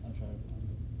 I'll try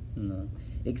to No.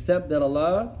 Except that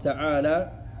Allah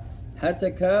Ta'ala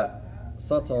hataka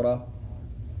satara.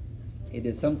 It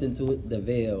is something to it, the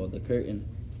veil, the curtain,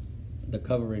 the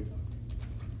covering.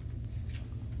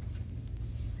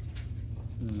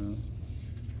 No.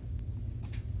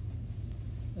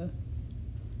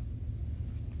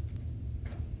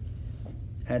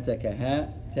 Hataka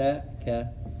hataka.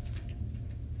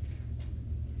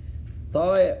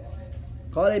 طيب.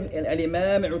 قال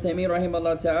الإمام عثيمين رحمه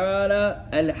الله تعالى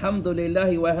الحمد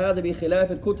لله وهذا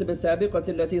بخلاف الكتب السابقة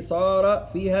التي صار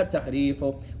فيها التحريف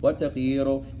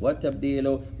والتغيير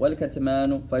والتبديل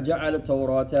والكتمان فجعل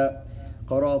التوراة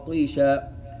قراطيش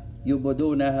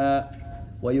يبدونها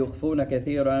ويخفون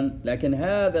كثيرا لكن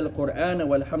هذا القرآن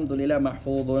والحمد لله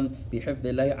محفوظ بحفظ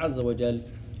الله عز وجل.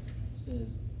 It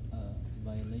says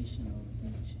violation or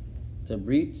breach. To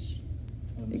breach,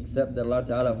 Or maybe except that Allah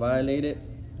Ta'ala violated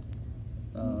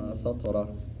سطرة.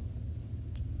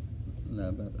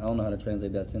 لا بس I don't know how to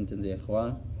translate that sentence يا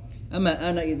إخوان. أما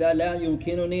أنا إذا لا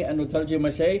يمكنني أن أترجم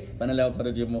شيء فأنا لا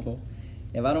أترجمه.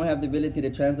 If I don't have the ability to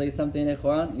translate something يا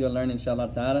إخوان, you'll learn inshallah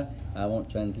ta'ala, I won't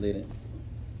translate it.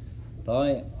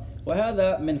 طيب.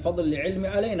 وهذا من فضل العلم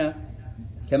علينا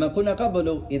كما كنا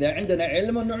قبل إذا عندنا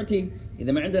علم نعطي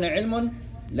إذا ما عندنا علم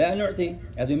لا نعطي.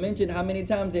 As we mentioned how many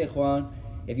times يا إخوان,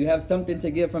 if you have something to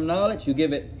give from knowledge, you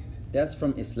give it. That's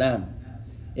from Islam.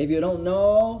 If you don't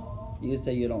know, you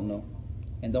say you don't know.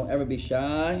 And don't ever be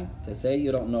shy to say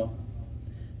you don't know.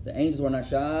 The angels were not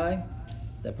shy.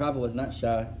 The Prophet was not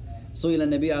shy. سئل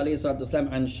النبي عليه الصلاة والسلام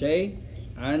عن شيء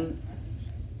عن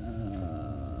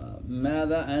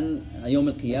ماذا عن يوم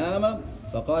القيامة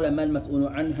فقال ما المسؤول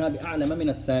عنها بأعلم من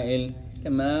السائل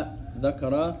كما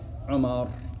ذكر عمر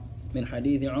من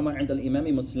حديث عمر عند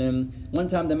الإمام مسلم. One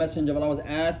time the Messenger of Allah was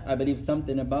asked, I believe,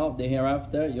 something about the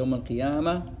hereafter, يوم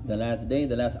القيامة, the last day,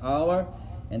 the last hour,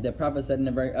 and the Prophet said in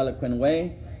a very eloquent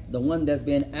way, the one that's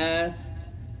being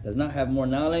asked does not have more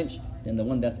knowledge than the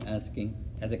one that's asking,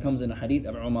 as it comes in the hadith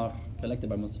of Umar, collected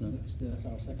by Muslim. That's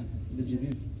our second. The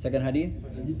Jibril. Second hadith?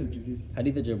 Hadith of Jibril.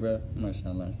 Hadith of Jibril.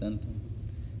 MashaAllah. أحسنتم.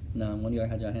 نعم. When you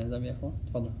had your hands up يا إخوان.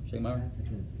 تفضل. Sheikh Mara.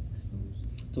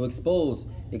 To expose,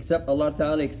 except Allah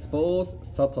Ta'ala expose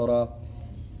satara,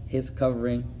 His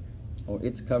covering or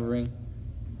its covering.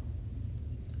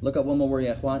 Look up one more word,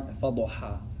 ya ikhwan.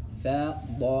 Fadaha.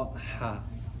 Fadaha.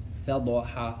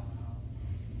 Fadaha.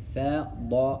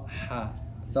 Fadaha.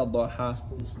 Fadaha.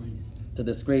 To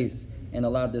disgrace. And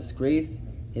Allah disgrace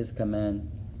His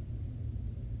command.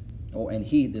 And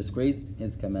He disgraced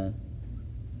His command.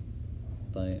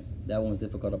 طيب. That one was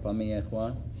difficult upon me, ya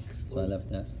ikhwan. So I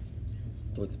left that.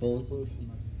 To expose?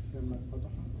 same like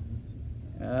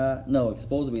فتح. No,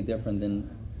 expose will be different than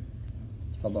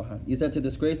فضحها. You said to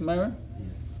disgrace Myra?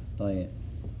 Yes. طيب.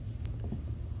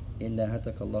 إلا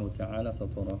هتك الله تعالى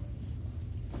ستره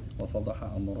وفضح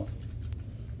أمره.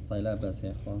 طيب لا بأس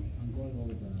يا إخوان. I'm going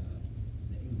over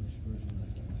the English version of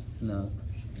the No.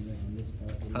 and then on this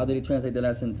part, How did he translate the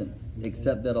last sentence? He Except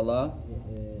said- that Allah.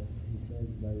 He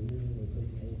said by removing or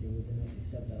placing anything within it,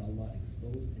 except that Allah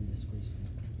exposed and disgraced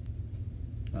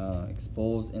him.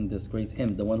 Expose and disgrace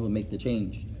him, the one who make the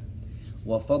change.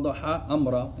 وَفَضَحَ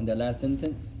أَمْرَ in the last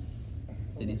sentence.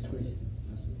 Did he Disgraced him.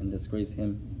 That's what- and disgrace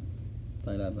him?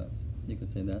 طيب لا بأس. You can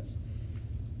say that.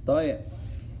 طيب.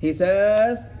 He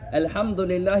says الحمد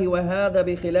لله وهذا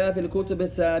بخلاف الكتب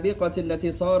السابقة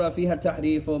التي صار فيها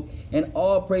التحريف. And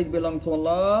all praise belong to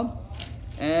Allah.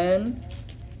 And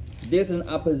this is in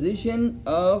opposition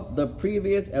of the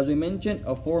previous, as we mentioned,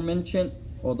 aforementioned,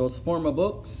 or those former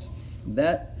books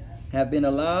that have been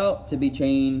allowed to be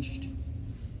changed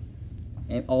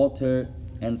and altered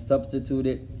and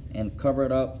substituted and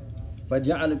covered up.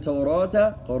 فَجَعَلَ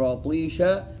التَّوْرَاةَ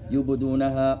قَرَاطِيشَ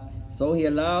يُبْدُونَهَا. So he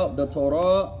allowed the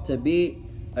Torah to be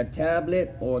a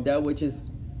tablet, or that which is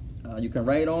you can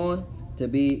write on, to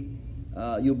be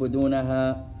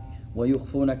يُبْدُونَهَا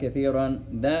وَيُخْفُونَ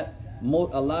كَثِيرًا. That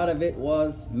a lot of it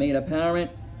was made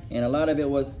apparent and a lot of it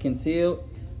was concealed.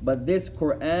 But this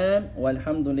Quran,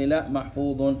 walhamdulillah,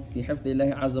 mahfudun bi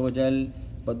hifdillahi azza wa jal.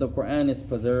 But the Quran is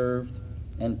preserved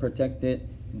and protected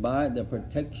by the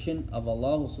protection of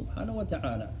Allah subhanahu wa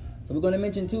ta'ala. So we're going to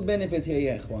mention two benefits here,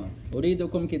 ya ikhwan.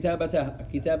 أريدكم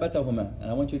كتابتهما. And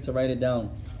I want you to write it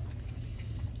down.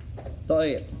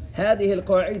 طيب. هذه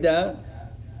القاعدة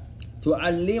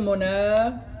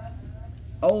تعلمنا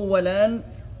أولا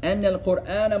أن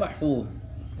القرآن محفوظ.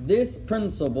 This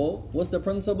principle, what's the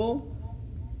principle?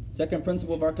 Second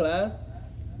principle of our class.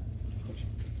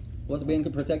 What's being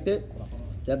protected?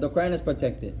 That the Quran is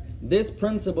protected. This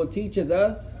principle teaches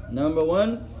us, number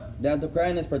one, that the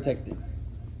Quran is protected.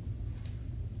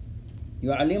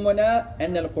 يعلمنا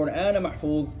أن القرآن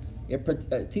محفوظ.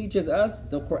 It teaches us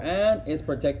the Quran is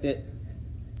protected.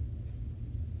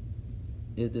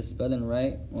 Is the spelling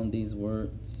right on these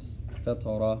words?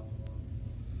 فَطَرَ.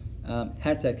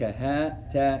 هَتَكَ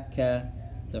هَتَكَ.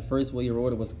 The first way you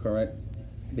wrote it was correct.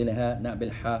 Bilha, not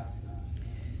bilha.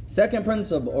 Second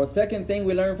principle, or second thing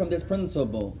we learn from this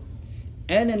principle.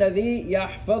 أَنَ الَّذِي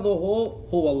يَحْفَظُهُ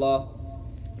هُوَ اللَّهُ.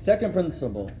 Second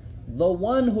principle. The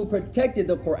one who protected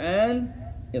the Quran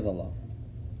is Allah.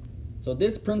 So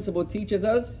this principle teaches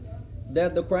us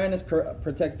that the Quran is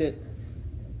protected.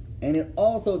 And it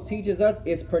also teaches us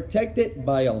it's protected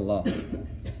by Allah.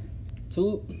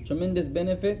 Two tremendous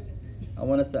benefits I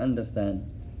want us to understand.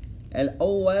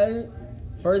 Al-awwal,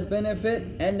 first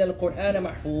benefit, أن القرآن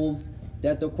محفوظ,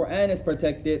 that the Quran is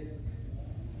protected.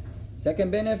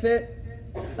 Second benefit,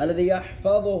 الذي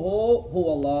يحفظه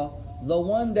هو الله, the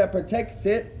one that protects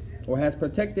it or has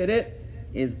protected it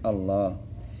is Allah.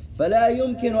 فلا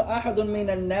يمكن أحد من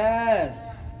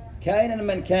الناس كائنا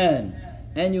من كان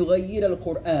أن يغير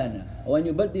القرآن أو أن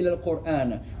يبدل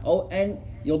القرآن أو أن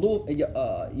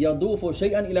يضيف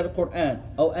شيئا إلى القرآن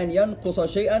أو أن ينقص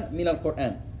شيئا من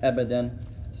القرآن أبدا.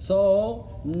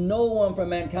 So no one from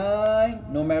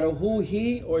mankind, no matter who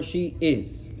he or she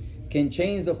is, can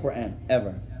change the Quran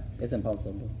ever. It's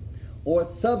impossible. Or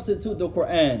substitute the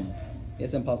Quran.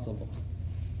 It's impossible.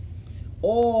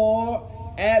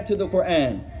 Or add to the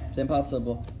Quran. It's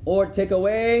impossible. Or take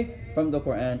away from the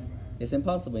Quran. It's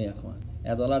impossible, ya ikhwan.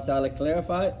 As Allah Ta'ala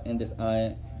clarified in this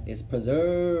ayah, it's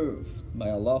preserved by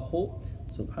Allah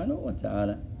subhanahu wa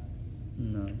ta'ala.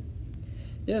 No.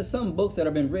 There's some books that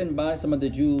have been written by some of the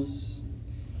Jews.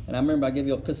 And I remember I gave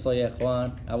you a qissa, ya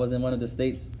ikhwan. I was in one of the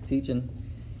states teaching,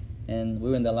 and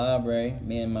we were in the library,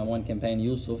 me and my one companion,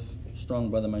 Yusuf, strong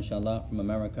brother, mashallah, from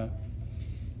America.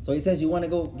 So he says, you want to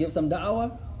go give some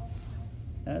da'wah?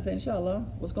 And I said, inshallah,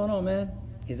 what's going on, man?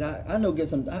 He said, I know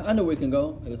where we can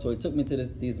go. So he took me to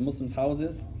these Muslims'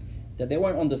 houses that they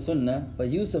weren't on the sunnah, but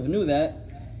Yusuf knew that,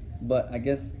 but I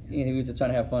guess he was just trying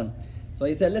to have fun. So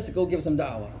he said, let's go give some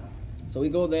da'wah. So we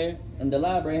go there, and the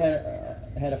library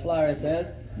had a flyer that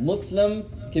says, Muslim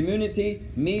community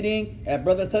meeting at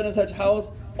Brother such and such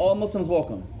house, all Muslims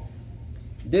welcome.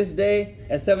 This day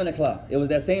at 7 o'clock. It was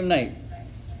that same night.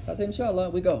 I said, inshallah,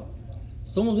 we go.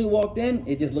 As soon as we walked in,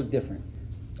 it just looked different,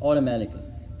 automatically.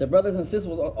 The brothers and sisters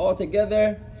was all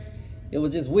together. It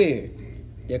was just weird.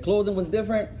 Their clothing was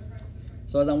different.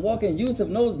 So as I'm walking, Yusuf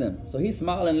knows them. So he's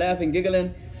smiling, laughing,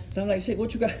 giggling. So I'm like, shit,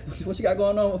 what you got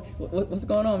going on? What's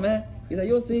going on, man? He said,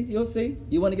 you'll see.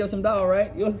 You want to give some dawah,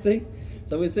 right? You'll see.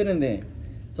 So we're sitting there.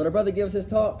 So the brother gives his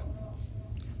talk.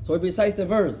 So he recites the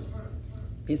verse.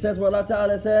 He says where Allah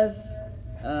Ta'ala says,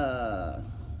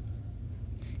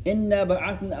 إنا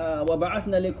بعثنا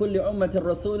وبعثنا لكل أمة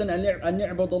رسولا أن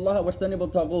يعبدوا الله واجتنبوا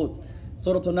الطاغوت.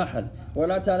 Surah An-Nahl,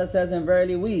 where Allah Ta'ala says, and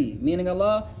verily we, meaning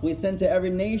Allah, we send to every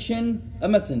nation a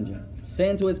messenger,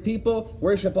 saying to his people,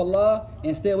 worship Allah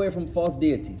and stay away from false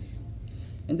deities.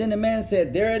 And then the man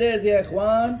said, there it is, ya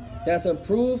ikhwan, that's a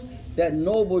proof that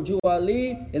Noble Jew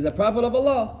Ali is a prophet of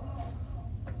Allah.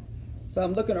 So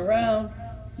I'm looking around,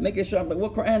 making sure, I'm like,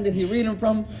 what Quran is he reading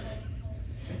from?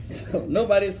 So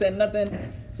nobody said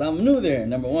nothing. So I'm new there,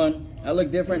 number one. I look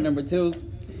different, number two.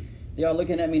 They all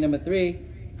looking at me, number three.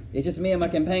 It's just me and my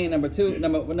companion, number two.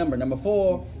 Number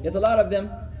four. There's a lot of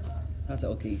them. I said,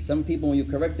 okay, some people, when you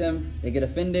correct them, they get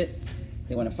offended.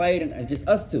 They want to fight, and it's just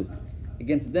us two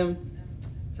against them.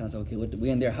 So I said, okay, we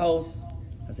in their house.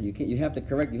 I said, you have to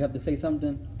correct, you have to say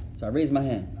something. So I raised my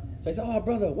hand. So he said, oh,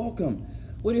 brother, welcome.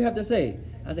 What do you have to say?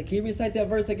 I said, can you recite that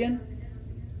verse again?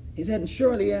 He said,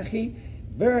 surely, Akhi,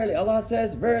 verily, Allah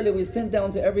says, verily we sent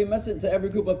down to every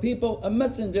group of people a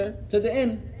messenger to the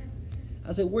end.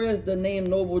 I said, where is the name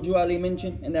Noble Jew Ali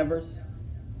mentioned in that verse?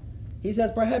 He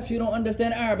says, perhaps you don't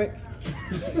understand Arabic.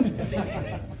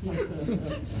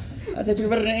 I said, you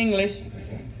read it in English.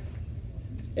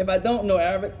 If I don't know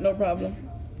Arabic, no problem.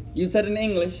 You said it in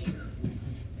English.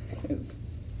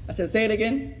 I said, say it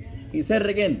again. He said it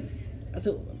again. I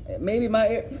said, maybe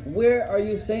where are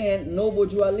you saying Noble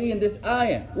Jew Ali in this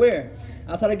ayah? Where?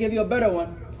 I said, I'll give you a better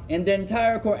one. In the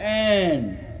entire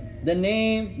Quran, the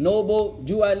name Noble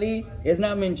Jew Ali is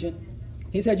not mentioned.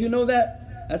 He said, you know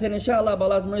that? I said, inshallah, by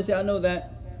Allah's mercy, I know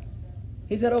that.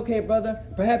 He said, okay, brother,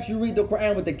 perhaps you read the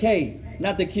Quran with the K,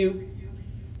 not the Q.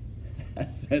 I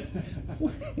said,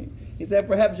 he said,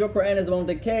 perhaps your Quran is on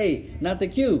the K, not the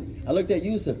Q. I looked at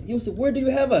Yusuf. Yusuf, where do you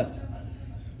have us?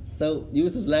 So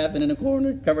Yusuf's laughing in the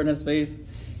corner, covering his face.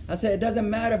 I said, it doesn't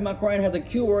matter if my Quran has a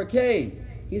Q or a K.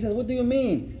 He says, what do you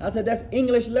mean? I said, that's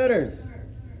English letters.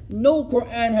 No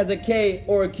Quran has a K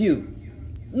or a Q.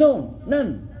 No,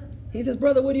 none. He says,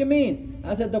 brother, what do you mean?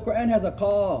 I said, the Quran has a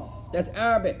qaf. That's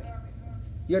Arabic.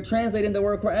 You're translating the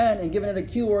word Quran and giving it a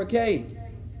Q or a K.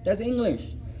 That's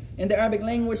English. In the Arabic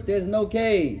language, there's no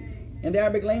K. In the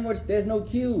Arabic language, there's no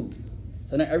Q.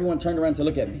 So now everyone turned around to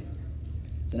look at me.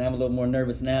 So now I'm a little more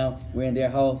nervous now. We're in their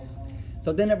house.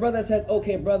 So then the brother says,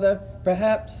 okay, brother,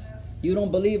 perhaps you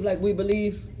don't believe like we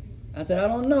believe. I said, I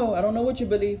don't know. I don't know what you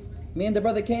believe. Me and the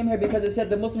brother came here because it said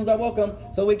the Muslims are welcome.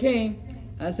 So we came.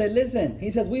 I said, listen. He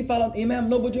says, we follow Imam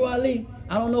Noble Jew Ali.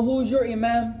 I don't know who's your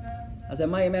Imam. I said,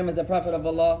 my Imam is the Prophet of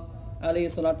Allah, alayhi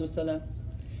salatu wasalam.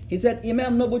 He said,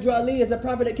 Imam Noble Jew Ali is a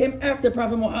prophet that came after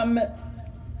Prophet Muhammad.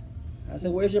 I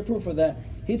said, where's your proof for that?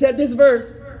 He said, this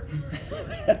verse.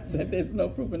 I said, there's no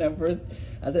proof in that verse.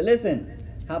 I said, listen,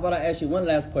 how about I ask you one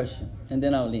last question and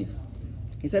then I'll leave.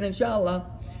 He said, inshallah.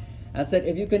 I said,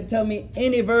 if you can tell me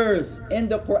any verse in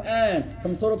the Quran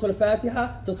from Surah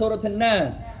Al-Fatiha to Surah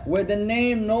Al-Nas where the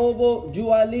name Noble Jew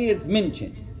Ali is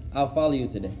mentioned, I'll follow you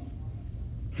today.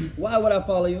 Why would I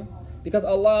follow you? Because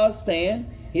Allah is saying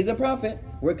He's a prophet.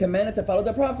 We're commanded to follow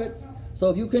the prophets. So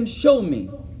if you can show me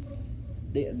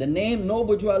the name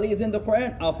Noble Jew Ali is in the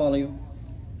Quran, I'll follow you.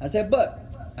 I said,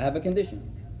 but I have a condition.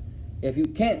 If you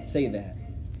can't say that,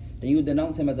 then you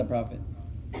denounce him as a prophet.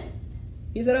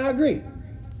 He said, I agree.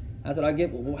 I said,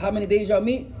 how many days y'all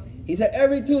meet? He said,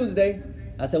 every Tuesday.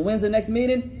 I said, when's the next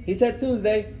meeting? He said,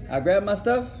 Tuesday. I grabbed my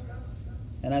stuff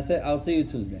and I said, I'll see you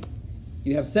Tuesday.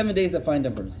 You have 7 days to find a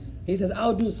verse. He says,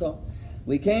 I'll do so.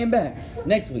 We came back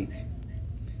next week.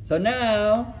 So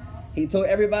now he told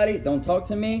everybody, don't talk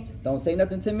to me, don't say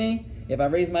nothing to me. If I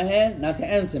raise my hand, not to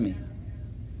answer me.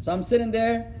 So I'm sitting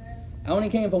there. I only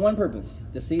came for one purpose,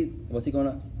 to see was he going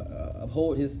to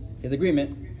uphold his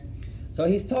agreement. So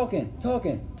he's talking.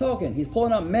 He's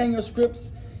pulling out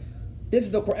manuscripts. This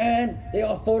is the Quran. They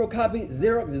all photocopied,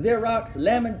 Xerox,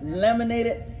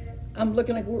 laminated. I'm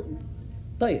looking like,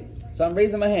 tell you. So I'm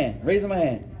raising my hand.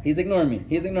 He's ignoring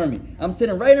me. I'm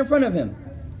sitting right in front of him.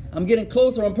 I'm getting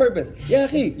closer on purpose. Ya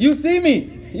akhi, you see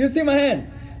me. You see my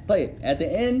hand. Tell you. At the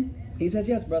end, he says,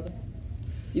 yes, brother.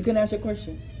 You can ask your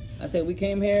question. I said, we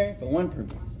came here for one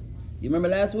purpose. You remember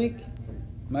last week,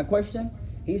 my question?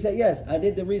 He said, yes, I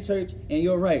did the research, and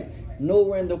you're right.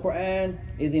 Nowhere in the Quran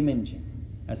is he mentioned.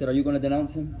 I said, are you going to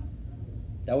denounce him?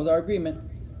 That was our agreement.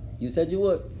 You said you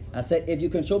would. I said, if you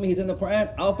can show me he's in the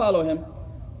Quran, I'll follow him.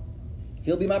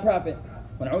 He'll be my prophet.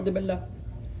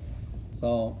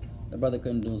 So the brother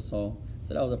couldn't do so.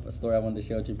 So that was a story I wanted to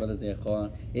share with you, brothers and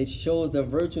ikhwan. It shows the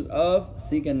virtues of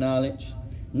seeking knowledge.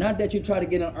 Not that you try to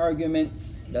get in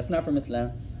arguments. That's not from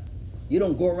Islam. You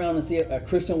don't go around and see a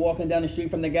Christian walking down the street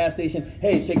from the gas station.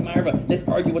 Hey, Sheikh Myra, let's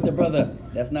argue with the brother.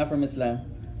 That's not from Islam.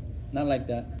 Not like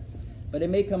that. But it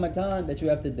may come a time that you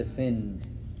have to defend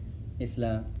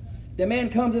Islam. The man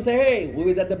comes and say, hey, we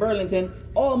was at the Burlington,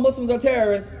 all Muslims are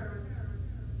terrorists.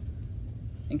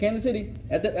 In Kansas City,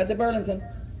 at the Burlington.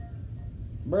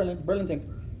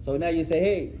 Burlington. So now you say,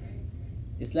 hey,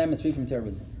 Islam is free from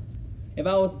terrorism.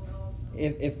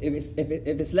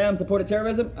 If Islam supported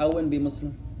terrorism, I wouldn't be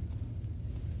Muslim.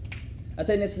 I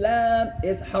said in Islam,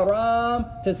 it's haram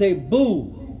to say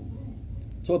boo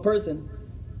to a person.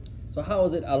 So how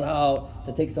is it allowed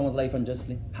to take someone's life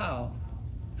unjustly? How?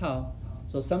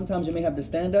 So sometimes you may have to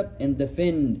stand up and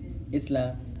defend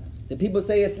Islam. The people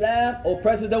say Islam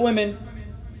oppresses the women.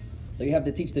 So you have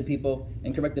to teach the people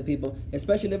and correct the people,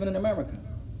 especially living in America.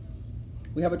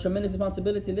 We have a tremendous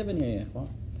responsibility living here,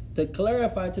 to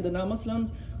clarify to the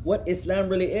non-Muslims what Islam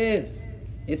really is.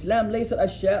 Islam laysa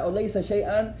ashya or laysa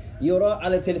shay'an yura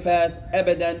ala tilfaz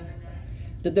abadan.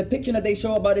 The depiction that they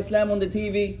show about Islam on the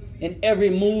TV, in every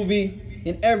movie,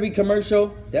 in every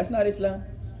commercial, that's not Islam.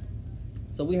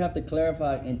 So we have to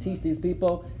clarify and teach these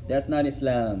people that's not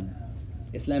Islam.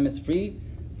 Islam is free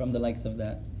from the likes of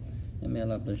that. And may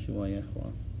Allah bless you all, ya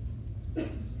ikhwan.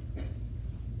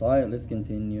 Alright, let's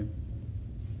continue.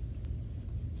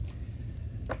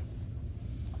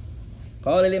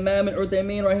 قال الإمام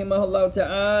العثيمين رحمه الله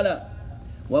تعالى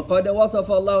وقد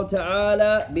وصف الله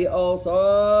تعالى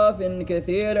بأوصاف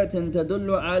كثيرة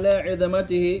تدل على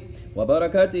عظمته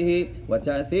وبركته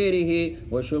وتأثيره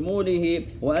وشموله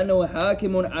وأنه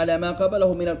حاكم على ما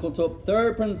قبله من الكتب.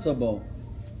 Third principle,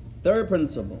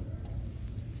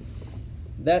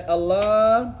 that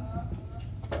Allah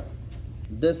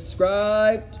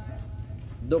described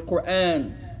the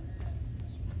Quran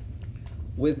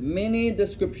with many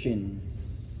descriptions.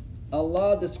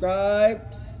 Allah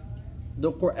describes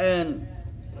the Quran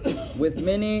with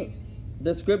many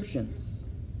descriptions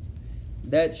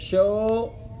that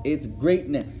show its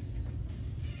greatness.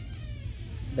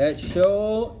 And that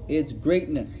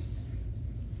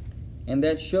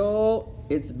show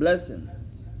its blessings.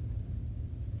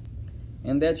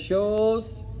 And that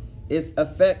shows its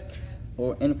effect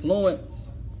or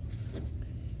influence.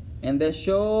 And that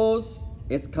shows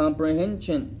its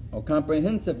comprehension or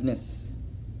comprehensiveness.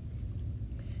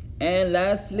 And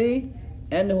lastly,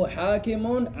 أنه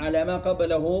حاكم على ما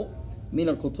قبله من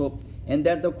الكتب, and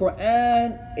that the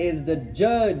Quran is the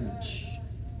judge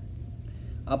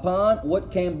upon what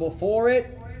came before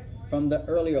it from the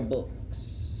earlier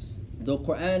books. The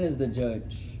Quran is the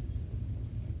judge.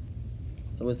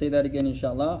 So we'll say that again,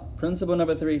 inshallah. Principle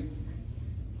number 3,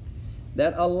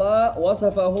 that Allah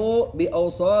wasafahu bi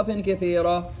awsafin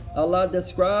kathira. Allah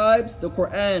describes the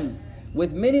Quran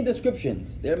with many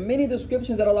descriptions. There are many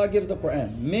descriptions that Allah gives the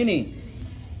Quran. Many.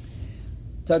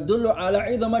 تدل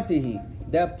على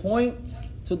عظمته, that points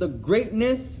to the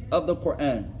greatness of the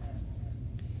Quran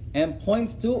and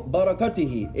points to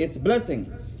barakatihi, its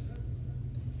blessings,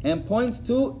 and points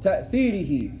to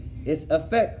ta'thirihi, its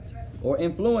effect or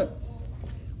influence,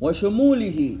 wa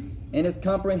shumulihi, and its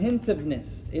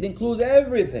comprehensiveness. It includes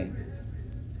everything,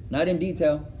 not in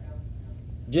detail,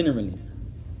 generally.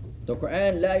 The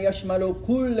Quran لا يشمل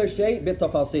كل شيء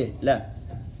بالتفاصيل. لا.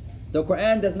 The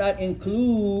Quran does not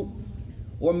include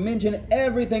or mention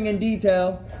everything in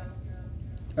detail.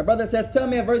 A brother says, tell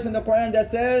me a verse in the Quran that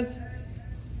says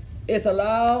it's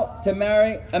allowed to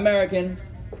marry Americans.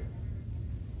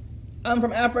 I'm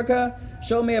from Africa.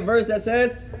 Show me a verse that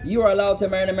says you are allowed to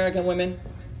marry an American women.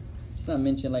 It's not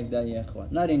mentioned like that, ya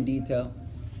ikhwan. Not in detail.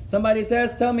 Somebody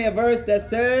says, tell me a verse that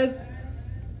says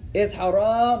it's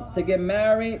haram to get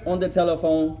married on the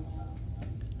telephone.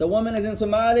 The woman is in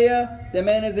Somalia, the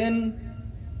man is in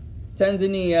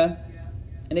Tanzania,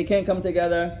 and they can't come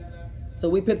together. So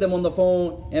we put them on the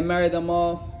phone and marry them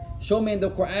off. Show me in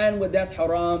the Quran where that's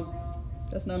haram.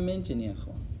 That's not mentioned, ya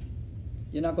ikhwan.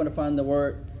 You're not going to find the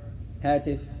word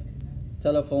hatif,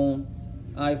 telephone,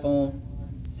 iPhone.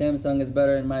 Samsung is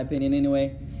better in my opinion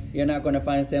anyway. You're not going to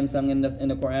find Samsung in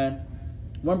the Quran.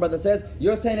 One brother says,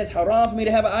 you're saying it's haram for me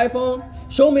to have an iPhone?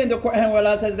 Show me in the Quran where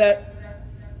Allah says that.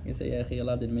 You say, yeah,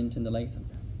 Allah didn't mention the likes of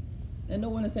that. And no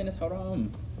one is saying it's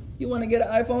haram. You want to get an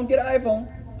iPhone? Get an iPhone.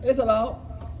 It's allowed.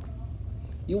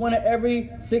 You want to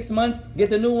every 6 months get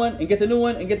the new one and get the new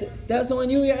one and get the... That's on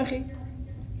you, ya akhi.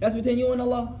 That's between you and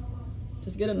Allah.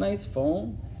 Just get a nice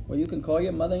phone where you can call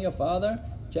your mother and your father,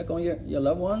 check on your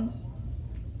loved ones,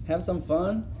 have some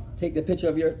fun. Take the picture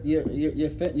of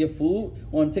your food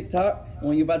on TikTok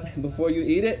when you before you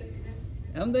eat it.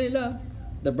 Alhamdulillah.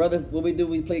 The brothers, what we do,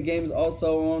 we play games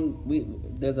also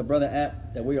on. There's a brother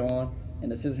app that we're on,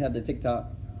 and the sisters have the TikTok.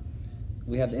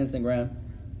 We have the Instagram.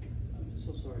 I'm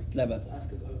so sorry. La Can I bas. just ask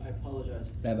I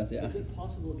apologize. La bas, yeah. Is it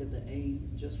possible to get the A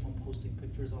just from posting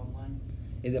pictures online?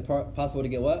 Is it possible to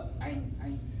get what?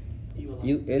 Ayn.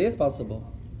 It is possible.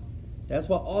 That's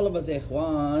why all of us,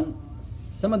 ikhwan,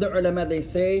 some of the ulama, they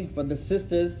say for the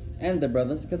sisters and the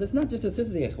brothers, because it's not just the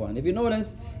sisters, ikhwan. If you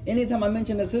notice, anytime I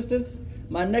mention the sisters,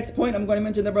 my next point, I'm going to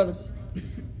mention the brothers.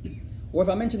 Or if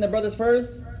I mention the brothers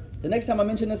first, the next time I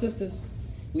mention the sisters.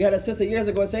 We had a sister years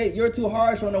ago say, you're too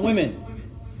harsh on the women.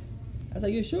 I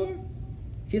said, you sure?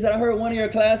 She said, I heard one of your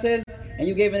classes and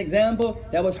you gave an example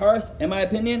that was harsh, in my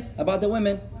opinion, about the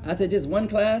women. I said, just one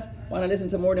class? Why not listen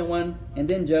to more than one and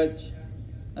then judge?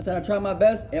 I said, I try my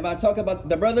best. If I talk about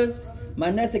the brothers, my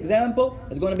next example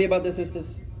is going to be about the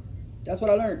sisters. That's what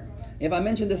I learned. If I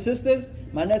mention the sisters,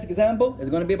 my next example is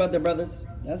going to be about the brothers.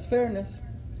 That's fairness.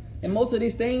 And most of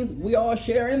these things, we all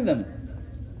share in them.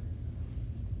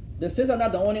 The sisters are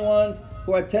not the only ones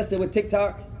who are tested with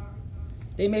TikTok.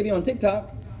 They may be on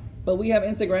TikTok, but we have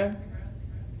Instagram.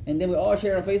 And then we all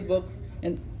share on Facebook.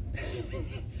 And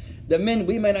the men,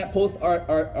 we may not post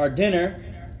our dinner,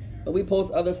 but we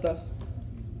post other stuff.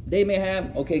 They may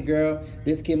have, okay girl,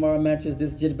 this kimara matches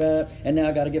this jilbab, and now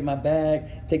I got to get my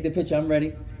bag, take the picture, I'm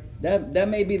ready. That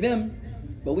may be them,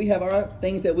 but we have our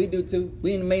things that we do too.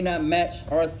 We may not match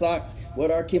our socks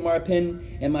with our kimara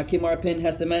pin, and my kimara pin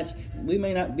has to match. We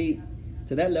may not be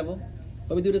to that level,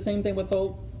 but we do the same thing with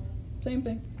thobe. Same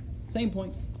thing, same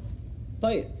point.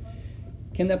 Play it.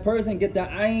 Can the person get the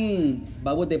ayn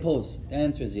by what they post? The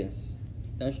answer is yes.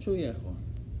 That's true, ya ikhwan.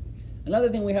 Another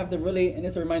thing we have to really, and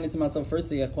it's a reminder to myself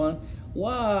firstly, ya ikhwan,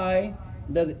 why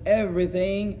does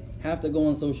everything have to go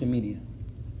on social media?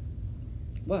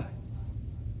 Why?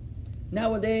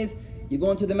 Nowadays, you go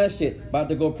into the masjid, about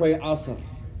to go pray asr.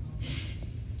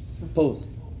 Post.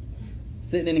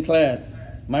 Sitting in class,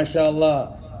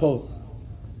 mashallah, post.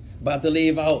 About to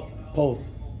leave out, post.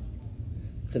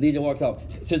 Khadija walks out.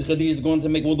 Since Khadija's going to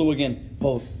make wudu again,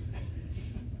 post.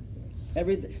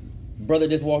 Brother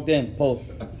just walked in,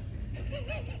 post.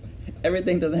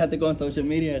 Everything doesn't have to go on social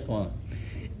media, ikhwan.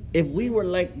 If we were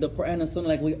like the Quran and Sunnah,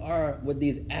 like we are with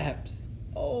these apps,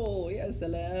 oh, ya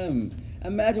salam.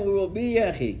 Imagine we will be,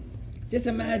 yahi. Just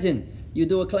imagine, you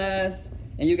do a class,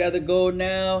 and you got to go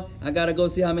now, I got to go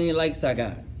see how many likes I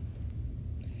got.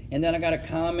 And then I got to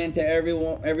comment to every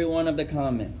one of the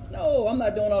comments. No, I'm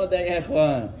not doing all of that, ya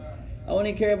ikhwan. I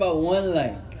only care about one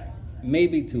like,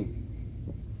 maybe two.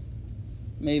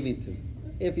 Maybe two.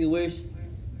 If you wish,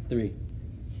 3.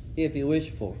 If you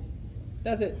wish, 4.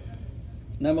 That's it.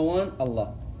 Number 1,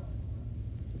 Allah.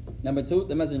 Number 2,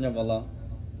 the Messenger of Allah.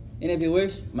 And if you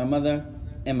wish, my mother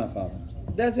and my father.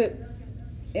 That's it.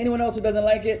 Anyone else who doesn't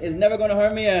like it is never going to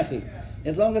hurt me, akhi.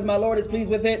 As long as my Lord is pleased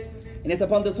with it, and it's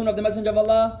upon the sunnah of the Messenger of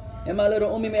Allah, and my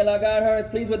little Ummi, may Allah guide her, is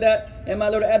pleased with that, and my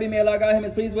little Abi, may Allah guide him,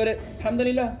 is pleased with it.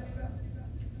 Alhamdulillah.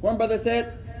 One brother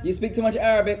said, you speak too much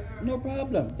Arabic. No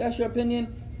problem. That's your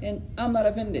opinion, and I'm not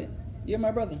offended. You're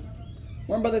my brother.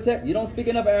 One brother said, you don't speak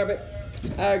enough Arabic.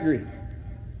 I agree.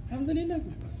 Alhamdulillah.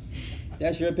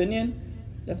 That's your opinion.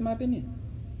 That's my opinion.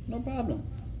 No problem.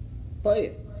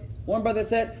 Tayyib. One brother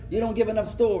said, you don't give enough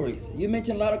stories. You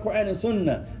mention a lot of Quran and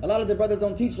Sunnah. A lot of the brothers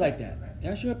don't teach like that.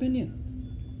 That's your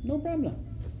opinion. No problem.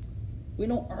 We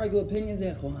don't argue opinions,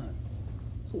 ikhwan.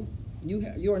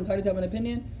 You're entitled to have an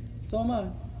opinion, so am I.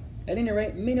 At any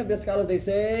rate, many of the scholars, they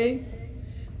say,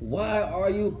 why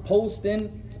are you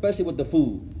posting, especially with the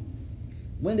food?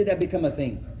 When did that become a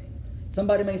thing?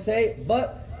 Somebody may say,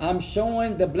 but I'm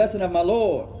showing the blessing of my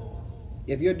Lord.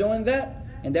 If you're doing that,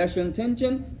 and that's your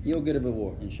intention, you'll get a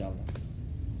reward, inshallah.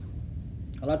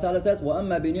 Allah Ta'ala says,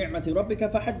 وَأَمَّا بِنِعْمَةِ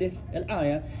رَبِّكَ فَحَدِّثْ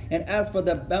Al-ayah. And as for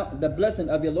the blessing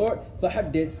of your Lord,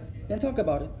 فَحَدِّثْ. Then talk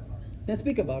about it. Then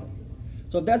speak about it.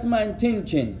 So if that's my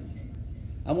intention,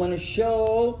 I want to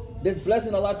show this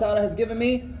blessing Allah Ta'ala has given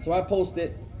me, so I post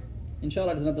it.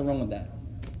 Inshallah, there's nothing wrong with that.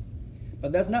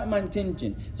 But that's not my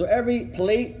intention. So every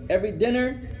plate, every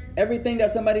dinner, everything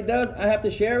that somebody does, I have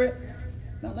to share it.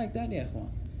 Not like that, ya ikhwan.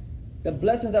 The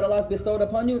blessings that Allah has bestowed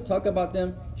upon you, talk about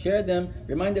them, share them,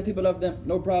 remind the people of them,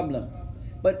 no problem.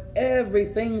 But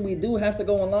everything we do has to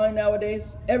go online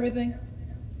nowadays. Everything.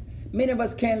 Many of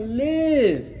us can't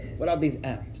live without these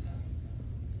apps.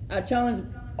 I challenge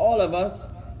all of us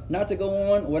not to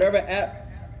go on whatever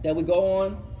app that we go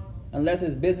on, unless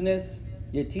it's business,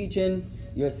 you're teaching,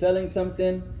 you're selling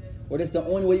something, or it's the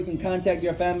only way you can contact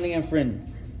your family and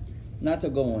friends. Not to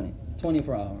go on it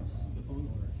 24 hours.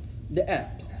 The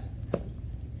apps.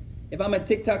 If I'm a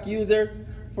TikTok user,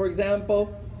 for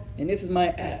example, and this is my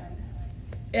app,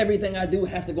 everything I do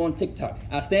has to go on TikTok.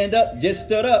 I stand up, just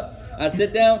stood up. I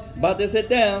sit down, about to sit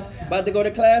down, about to go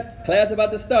to class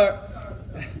about to start.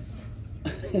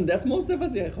 And that's most of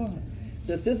us here.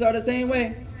 The sisters are the same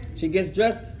way. She gets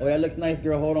dressed, oh that looks nice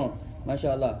girl, hold on.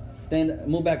 MashaAllah. Stand,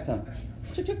 move back some.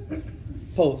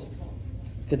 Post.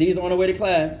 Khadijah's on her way to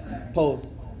class, post.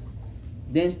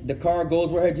 Then the car goes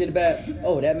where her jilbab.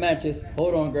 Oh, that matches.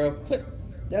 Hold on, girl. Click.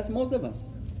 That's most of us.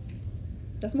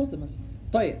 That's most of us.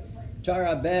 طيب. Try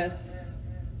our best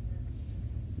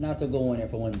not to go in there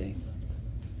for one day.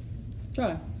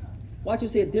 Try. Watch you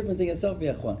see a difference in yourself,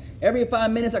 ya ikhwan. Every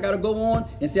 5 minutes I gotta go on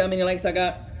and see how many likes I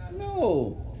got.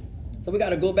 No. So we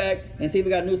gotta go back and see if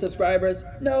we got new subscribers.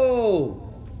 No.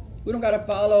 We don't gotta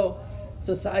follow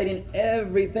society in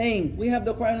everything. We have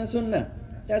the Quran and Sunnah.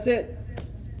 That's it.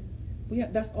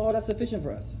 That's all that's sufficient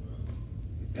for us.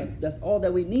 That's all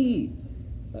that we need.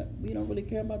 But we don't really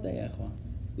care about that, ya ikhwan.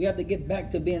 We have to get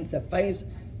back to being suffice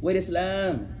with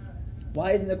Islam.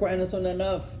 Why isn't the Quran and Sunnah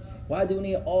enough? Why do we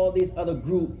need all these other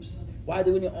groups? Why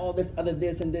do we need all this other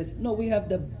this and this? No, we have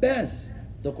the best,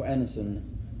 the Quran and Sunnah.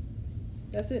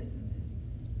 That's it.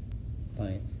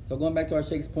 Fine. So going back to our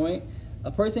Sheikh's point,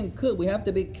 a person we have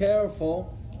to be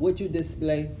careful what you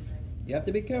display. You have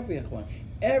to be careful, ya ikhwan.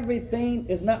 Everything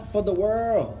is not for the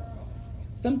world.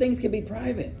 Some things can be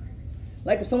private.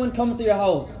 Like if someone comes to your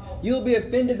house, you'll be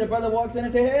offended the brother walks in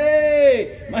and say,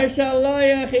 hey, mashallah,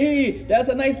 ya akhi, that's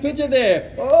a nice picture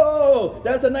there. Oh,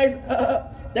 that's a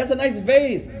nice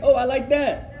vase. Oh, I like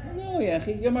that. No, ya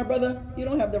akhi, you're my brother. You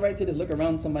don't have the right to just look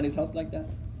around somebody's house like that.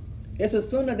 It's a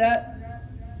sunnah that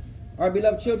our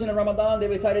beloved children in Ramadan, they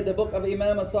recited the book of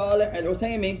Imam Salih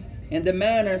al-Usaymi and the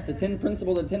manners, the 10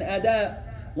 principles, the 10 adab.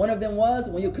 One of them was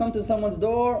when you come to someone's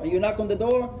door or you knock on the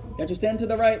door, that you stand to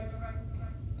the right.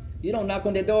 You don't knock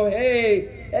on the door,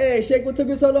 hey, Sheikh, what took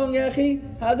you so long, ya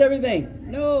akhi? How's everything?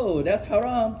 No, that's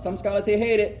haram. Some scholars say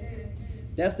hate it.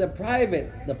 That's the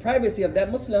privacy of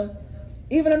that Muslim.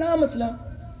 Even a non-Muslim.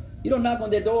 You don't knock on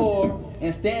their door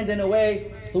and stand in the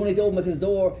way. As soon as he opens his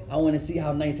door, I want to see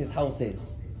how nice his house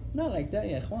is. Not like that,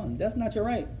 ya ikhwan. That's not your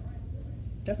right.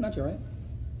 That's not your right.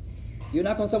 You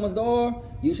knock on someone's door,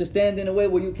 you should stand in a way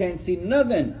where you can't see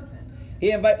nothing.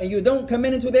 And you don't come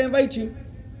in until they invite you.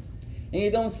 And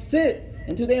you don't sit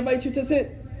until they invite you to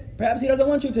sit. Perhaps he doesn't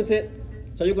want you to sit.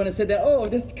 So you're going to sit there, oh,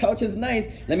 this couch is nice.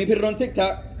 Let me put it on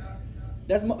TikTok.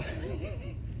 That's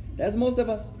most of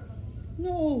us.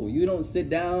 No, you don't sit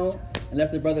down unless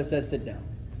the brother says sit down.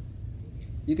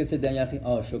 You can sit down, ya akhi.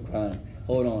 Oh, shukran.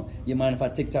 Hold on. You mind if I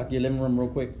TikTok your living room real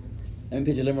quick? Let me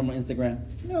put your living room on Instagram.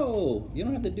 No, you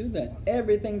don't have to do that.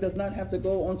 Everything does not have to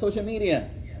go on social media.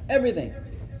 Everything.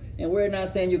 And we're not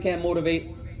saying you can't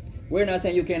motivate. We're not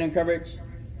saying you can't encourage.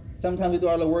 Sometimes we do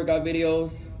our little workout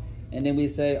videos and then we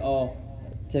say, oh,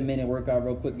 10-minute workout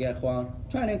real quick, ya ikhwan.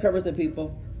 Trying to encourage the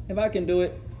people. If I can do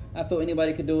it, I feel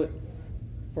anybody could do it,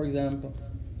 for example.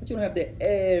 But you don't have to,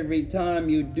 every time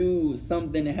you do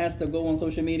something, it has to go on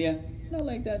social media. Not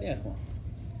like that, ya ikhwan.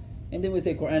 And then we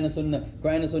say Quran and Sunnah,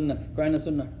 Quran and Sunnah, Quran and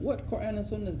Sunnah. What Quran and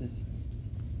Sunnah is this?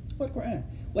 What Quran?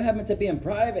 What happened to being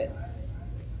private?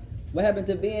 What happened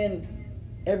to being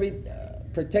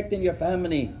protecting your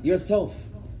family, yourself?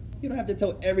 You don't have to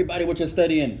tell everybody what you're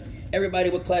studying, everybody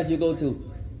what class you go to.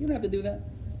 You don't have to do that.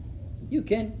 You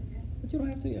can, but you don't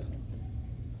have to. Yeah.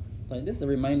 So this is a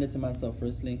reminder to myself,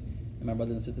 firstly, and my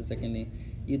brothers and sisters, secondly.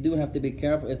 You do have to be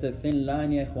careful. It's a thin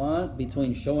line, ya ikhwan,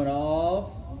 between showing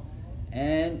off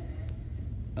and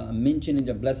mentioning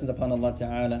the blessings upon Allah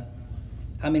Ta'ala.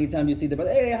 How many times you see the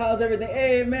brother, hey, how's everything?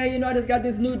 Hey, man, I just got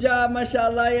this new job,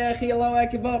 mashallah, ya akhi, Allahu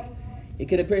Akbar. It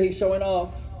could appear he's showing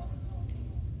off.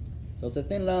 So it's a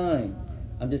thin line.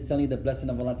 I'm just telling you the blessing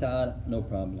of Allah Ta'ala, no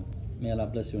problem. May Allah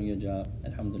bless you on your job,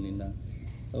 alhamdulillah.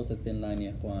 So it's a thin line,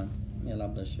 ya ikhwan. May Allah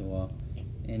bless you all.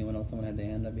 Anyone else want to have their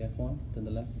hand up, ya ikhwan, to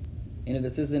the left? Any of the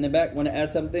sisters in the back want to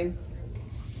add something?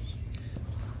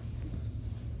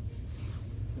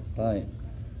 Hi.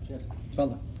 Jeff,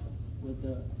 Fella. with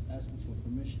the asking for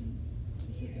permission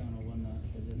to sit down or whatnot,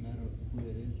 does it matter who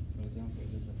it is? For example,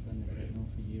 if it's a friend that you've known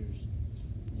for years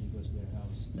and you go to their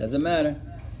house. Doesn't matter.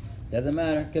 Doesn't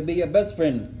matter. Could be your best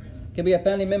friend. Could be a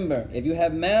family member. If you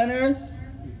have manners,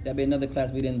 that'd be another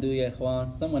class we didn't do yet,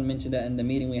 Juan. Someone mentioned that in the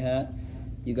meeting we had.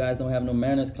 You guys don't have no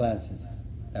manners classes.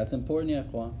 That's important, yeah,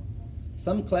 Juan.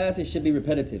 Some classes should be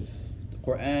repetitive. The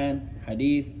Quran,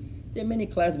 Hadith. There are many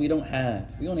classes we don't have.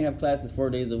 We only have classes 4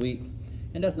 days a week.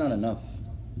 And that's not enough.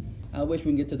 I wish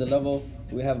we can get to the level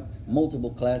where we have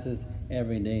multiple classes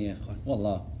every day, ya Juan.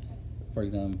 Wallah, for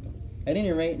example. At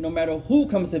any rate, no matter who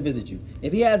comes to visit you,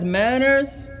 if he has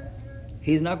manners,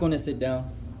 he's not going to sit down.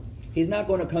 He's not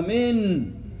going to come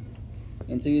in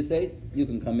until you say, you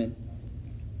can come in.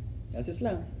 That's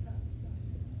Islam.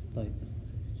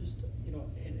 Just,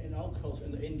 in our culture,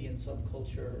 in the Indian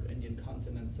subculture, Indian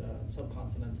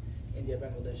subcontinent, India,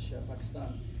 Bangladesh,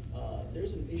 Pakistan,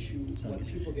 there's an issue when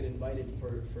people get invited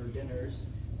for dinners,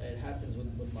 It happens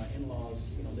with my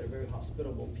in-laws. You know, they're very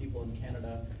hospitable people in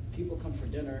Canada. People come for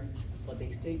dinner, but they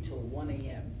stay till 1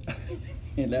 a.m.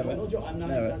 No joke, I'm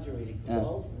not exaggerating.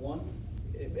 12, 1.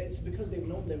 It's because they've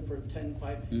known them for 10,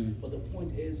 5. But the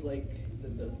point is, like,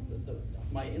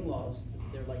 my in-laws,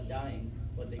 they're like dying,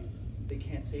 but they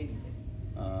can't say anything.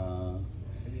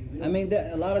 I mean,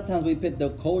 a lot of times we put the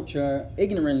culture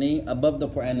ignorantly above the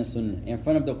Quran and Sunnah, in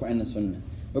front of the Quran and Sunnah.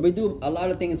 But we do a lot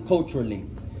of things culturally.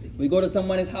 We go to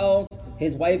someone's house,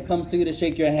 his wife comes to you to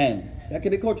shake your hand. That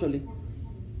could be culturally.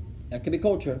 That could be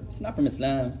culture. It's not from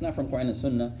Islam. It's not from Quran and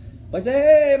Sunnah. But say,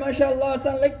 hey, mashallah,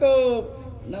 assalamu alaikum.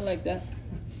 Not like that.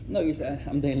 No, you say,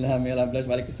 alhamdulillah, may Allah bless,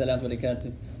 wa alaikum salam wa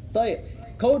barakatuh.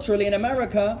 Culturally in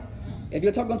America, if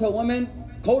you're talking to a woman,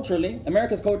 culturally,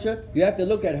 America's culture, you have to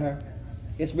look at her.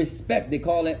 It's respect, they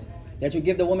call it, that you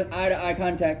give the woman eye-to-eye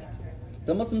contact.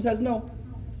 The Muslim says no.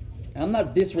 I'm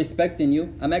not disrespecting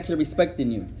you. I'm actually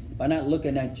respecting you by not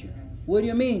looking at you. What do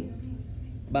you mean?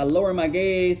 By lowering my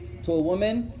gaze to a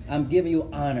woman, I'm giving you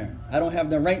honor. I don't have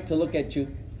the right to look at you.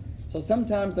 So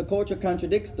sometimes the culture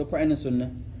contradicts the Quran and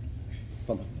Sunnah.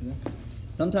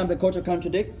 Sometimes the culture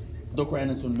contradicts the Quran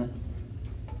and Sunnah.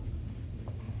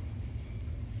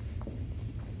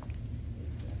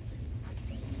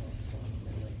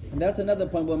 And that's another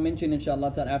point we'll mention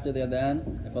inshallah after the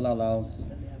adhan, if Allah allows.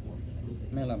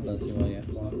 May Allah bless you all, yeah.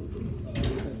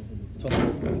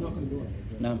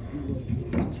 No.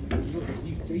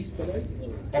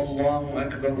 Allahu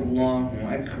Akbar, Allahu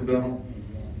Akbar.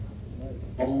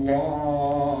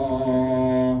 Allahu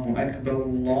Akbar,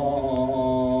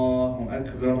 Allahu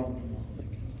Akbar.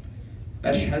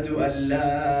 Ashhadu an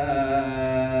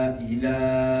la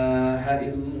ilaha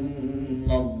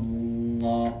illallah.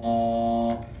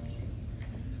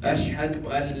 أشهد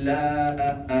أن لا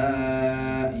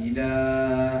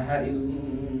إله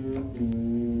إلا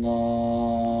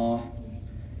الله.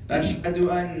 أشهد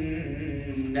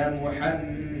أن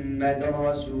محمد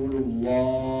رسول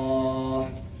الله.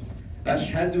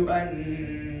 أشهد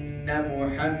أن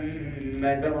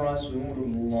محمد رسول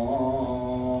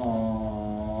الله.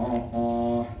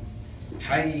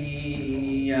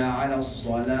 حي على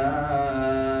الصلاة.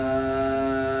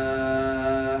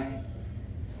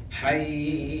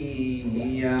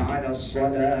 حي على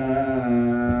الصلاة.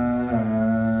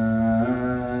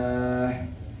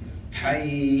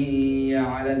 حي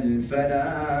على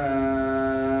الفلاح.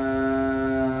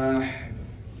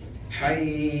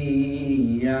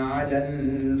 حي على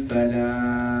الفلاح.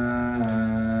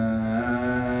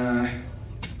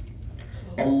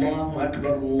 الله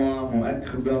أكبر، الله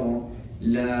أكبر.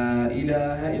 لا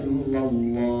إله إلا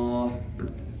الله.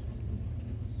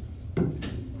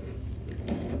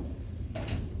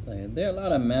 There are a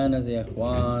lot of manners, ya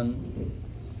ikhwan,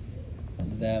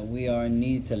 that we are in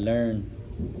need to learn.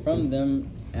 From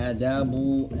them,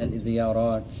 adabu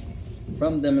al-ziyarat.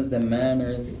 From them is the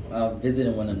manners of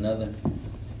visiting one another.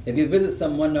 If you visit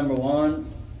someone, number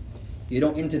one, you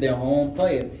don't enter their home.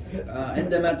 طيب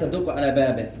عندما تدق على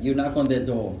بابه, you knock on their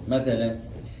door. مثلا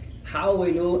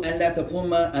حاولوا أن لا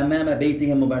تقوم أمام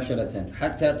بيتهم مباشرة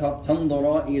حتى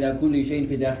تنظر إلى كل شيء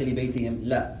في داخل بيتهم.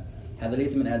 لا, هذا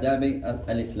ليس من آداب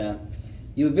الإسلام.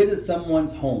 You visit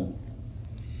someone's home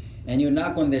and you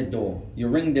knock on their door, you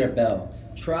ring their bell.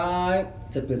 Try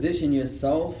to position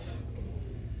yourself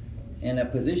in a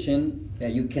position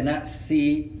that you cannot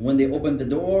see when they open the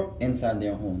door inside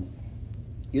their home.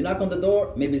 You knock on the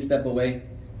door, maybe step away,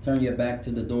 turn your back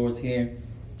to the doors here,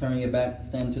 turn your back,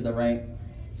 stand to the right.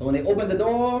 So when they open the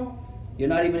door, you're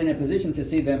not even in a position to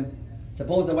see them.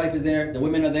 Suppose the wife is there, the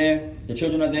women are there, the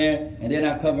children are there, and they're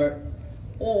not covered.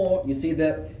 Or you see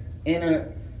the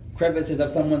inner crevices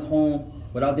of someone's home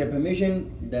without their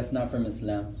permission. That's not from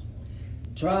Islam.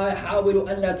 Try حاولوا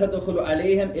أن لا تدخلوا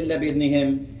عليهم إلا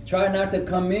بإذنهم. Try not to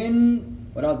come in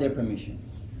without their permission.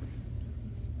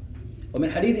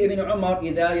 ومن حديث ابن عمر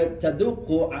إذا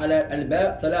تدق على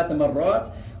الباب 3 مرات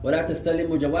ولا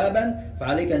تستلم جوابا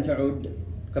فعليك أن تعود.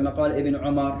 كما قال ابن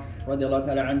عمر رضي الله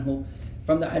تعالى عنه.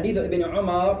 From the hadith of Ibn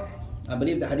Umar, I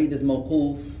believe the hadith is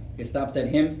mawquf, it stops at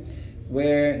him,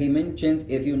 where he mentions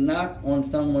if you knock on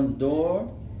someone's door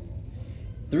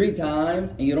 3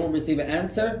 times and you don't receive an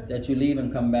answer, that you leave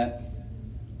and come back.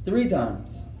 3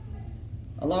 times.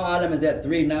 Allah alam, is that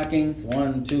 3 knockings?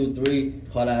 1, 2, 3,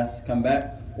 khalas, come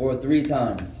back. Or 3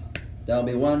 times. That'll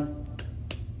be 1,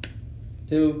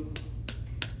 2,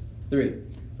 3.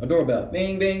 A doorbell.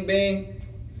 Bing, bing, bing.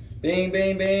 Bing,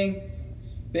 bing, bing.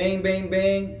 Bing, bing,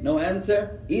 bing. No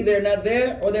answer. Either they're not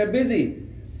there or they're busy.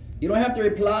 You don't have to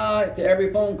reply to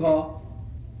every phone call.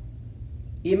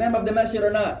 Imam of the masjid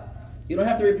or not. You don't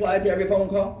have to reply to every phone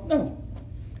call. No.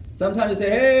 Sometimes you say,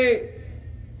 hey,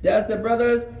 That's the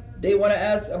brothers, they want to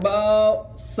ask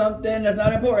about something that's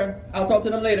not important. I'll talk to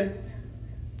them later.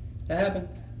 That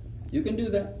happens. You can do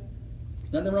that.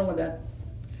 There's nothing wrong with that.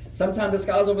 Sometimes the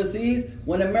scholars overseas,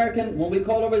 when we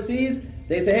call overseas,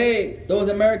 they say, hey, those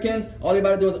Americans, all they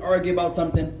about to do is argue about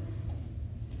something.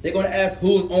 They're going to ask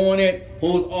who's on it,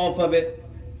 who's off of it.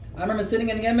 I remember sitting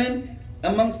in Yemen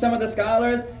amongst some of the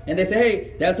scholars, and they say,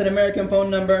 hey, that's an American phone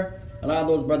number. A lot of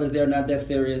those brothers, they're not that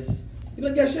serious. You're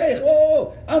like, yeah, Sheikh,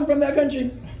 oh, I'm from that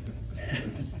country.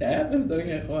 That happens though,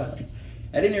 yeah.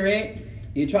 At any rate,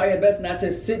 you try your best not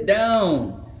to sit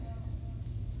down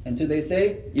until they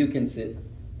say you can sit.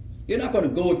 You're not going to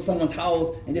go to someone's house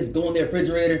and just go in their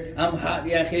refrigerator. I'm hot,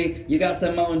 yeah, hey, you got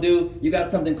some Mountain Dew, you got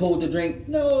something cold to drink.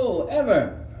 No,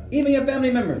 ever. Even your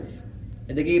family members.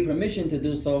 If they gave permission to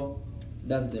do so,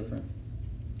 that's different.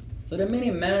 So there are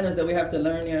many manners that we have to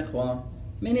learn, ya ikhwan.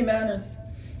 Many manners.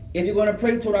 If you're going to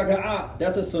pray 2 raka'ah,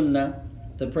 that's a sunnah,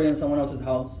 to pray in someone else's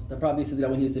house. The Prophet used to do that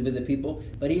when he used to visit people.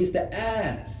 But he used to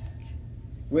ask,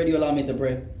 where do you allow me to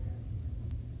pray?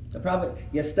 The Prophet,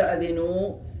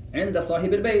 يَسْتَأْذِنُ عِنْدَ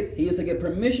صَاحِبِ الْبَيْتِ. He used to get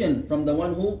permission from the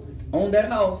one who owned that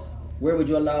house. Where would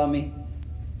you allow me?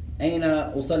 أَيْنَ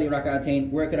أُصَلِّي رَكَعَتَيْنِ.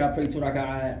 Where could I pray 2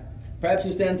 raka'ah? Perhaps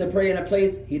you stand to pray in a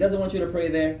place, he doesn't want you to pray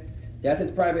there. That's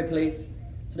his private place.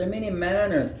 So there are many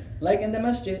manners. Like in the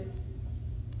masjid.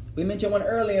 We mentioned one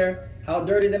earlier, how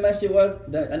dirty the masjid was,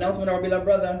 the announcement of our beloved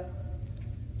brother.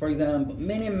 For example,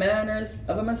 many manners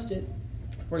of a masjid.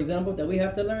 For example, that we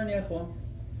have to learn, ya ikhwan.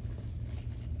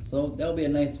 So that will be a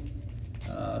nice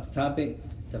topic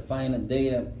to find a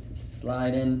day to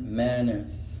slide in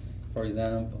manners. For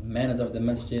example, manners of the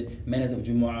masjid, manners of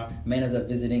Jumu'ah, manners of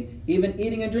visiting, even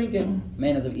eating and drinking,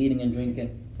 manners of eating and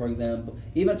drinking, for example.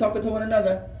 Even talking to one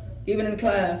another, even in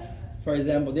class, for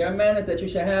example. There are manners that you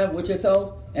should have with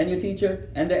yourself and your teacher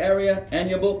and the area and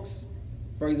your books,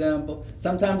 for example.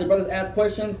 Sometimes the brothers ask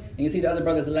questions and you see the other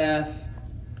brothers laugh.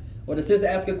 Or the sister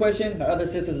asks a question, her other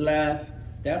sisters laugh.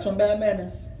 That's from bad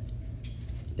manners.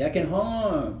 That can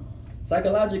harm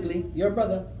psychologically your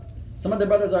brother. Some of the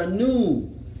brothers are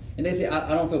new and they say,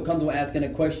 I don't feel comfortable asking a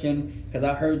question because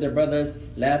I heard their brothers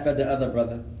laugh at the other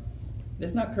brother.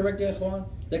 That's not correct, ya ikhwan.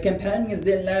 The companions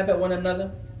didn't laugh at one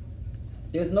another.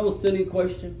 There's no silly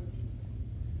question.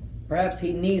 Perhaps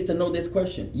he needs to know this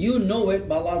question. You know it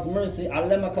by Allah's mercy.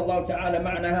 عَلَّمَكَ اللَّهُ تَعَالَى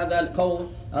مَعْنَى هَذَا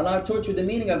الْقَوْلِ. Allah taught you the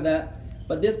meaning of that.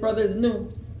 But this brother is new.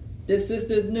 This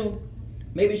sister is new.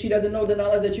 Maybe she doesn't know the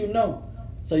knowledge that you know.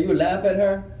 So you laugh at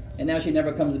her and now she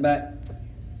never comes back.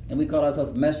 And we call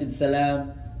ourselves Masjid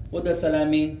Salam. What does salam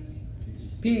mean?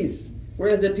 Peace. Where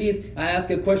is the peace? I ask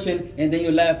a question and then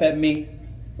you laugh at me.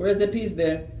 Where is the peace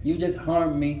there? You just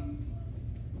harm me.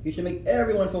 You should make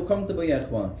everyone feel comfortable, ya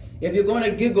ikhwan. If you're going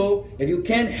to giggle, if you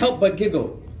can't help but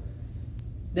giggle,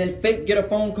 then fake get a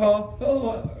phone call.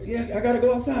 Oh, yeah, I got to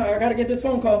go outside. I got to get this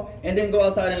phone call. And then go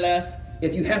outside and laugh.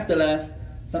 If you have to laugh,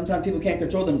 sometimes people can't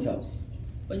control themselves.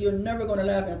 But you're never going to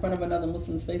laugh in front of another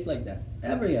Muslim's face like that.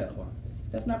 Ever, ya ikhwan.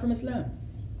 That's not from Islam.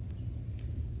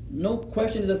 No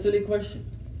question is a silly question.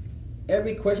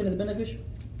 Every question is beneficial.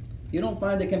 You don't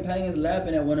find the companions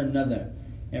laughing at one another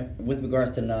with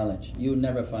regards to knowledge. You'll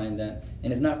never find that.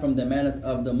 And it's not from the manners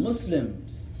of the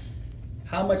Muslims.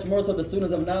 How much more so the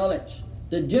students of knowledge?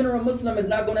 The general Muslim is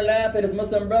not going to laugh at his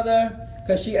Muslim brother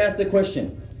because she asked the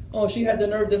question. Oh, she had the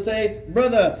nerve to say,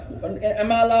 brother,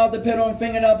 am I allowed to put on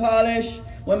fingernail polish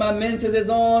when my menses is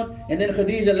on? And then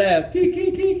Khadija laughs, kee,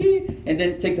 kee, kee, kee, and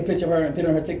then takes a picture of her and put it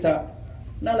on her TikTok.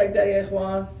 Not like that, ya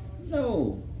ikhwan.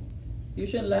 No. You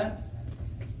shouldn't laugh.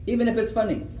 Even if it's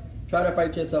funny, try to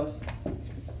fight yourself.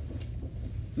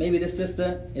 Maybe this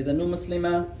sister is a new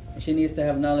Muslimah and she needs to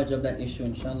have knowledge of that issue,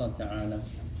 inshallah ta'ala.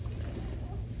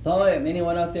 طيب,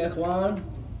 anyone else, ya ikhwan?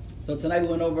 So tonight we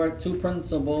went over 2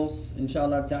 principles,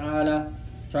 inshallah ta'ala.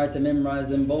 Try to memorize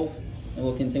them both and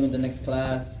we'll continue the next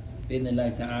class,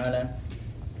 bi'idhnillah ta'ala.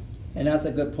 And that's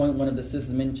a good point one of the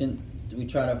sisters mentioned. We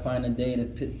try to find a day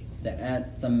to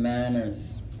add some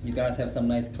manners. You guys have some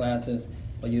nice classes,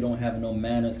 but you don't have no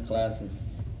manners classes.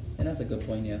 And that's a good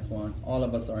point, ya ikhwan. All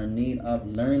of us are in need of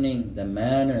learning the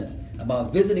manners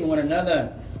about visiting one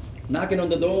another, knocking on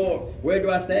the door. Where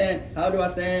do I stand? How do I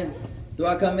stand? Do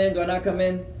I come in? Do I not come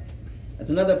in? That's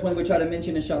another point we try to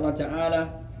mention, inshallah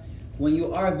ta'ala. When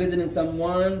you are visiting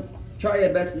someone, try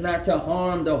your best not to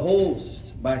harm the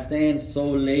host by staying so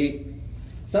late.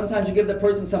 Sometimes you give the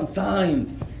person some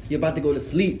signs. You're about to go to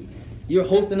sleep. You're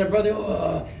hosting a brother.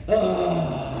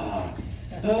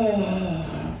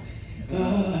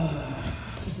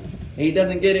 He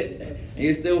doesn't get it. And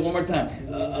you still one more time.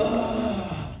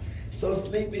 So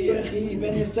sleepy. You've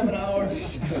been here 7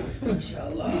 hours.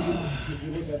 Inshallah.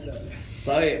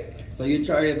 So you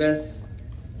try your best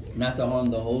not to harm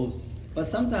the host. But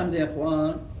sometimes,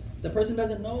 ikhwan, the person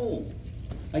doesn't know.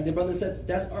 Like the brother said,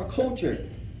 that's our culture.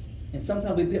 And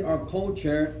sometimes we put our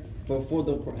culture before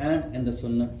the Quran and the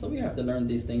Sunnah. So we have to learn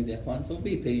these things, ikhwan. So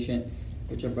be patient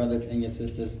with your brothers and your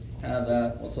sisters.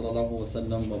 هذا وصلى الله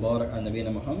وسلم وبارك على نبينا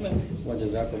محمد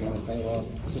وجزاكم الله خيرا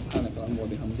سبحانك اللهم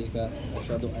وبحمدك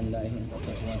أشهد أن لا إله إلا أنت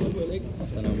أستغفرك وأتوب إليك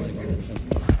والسلام عليكم ورحمة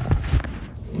الله.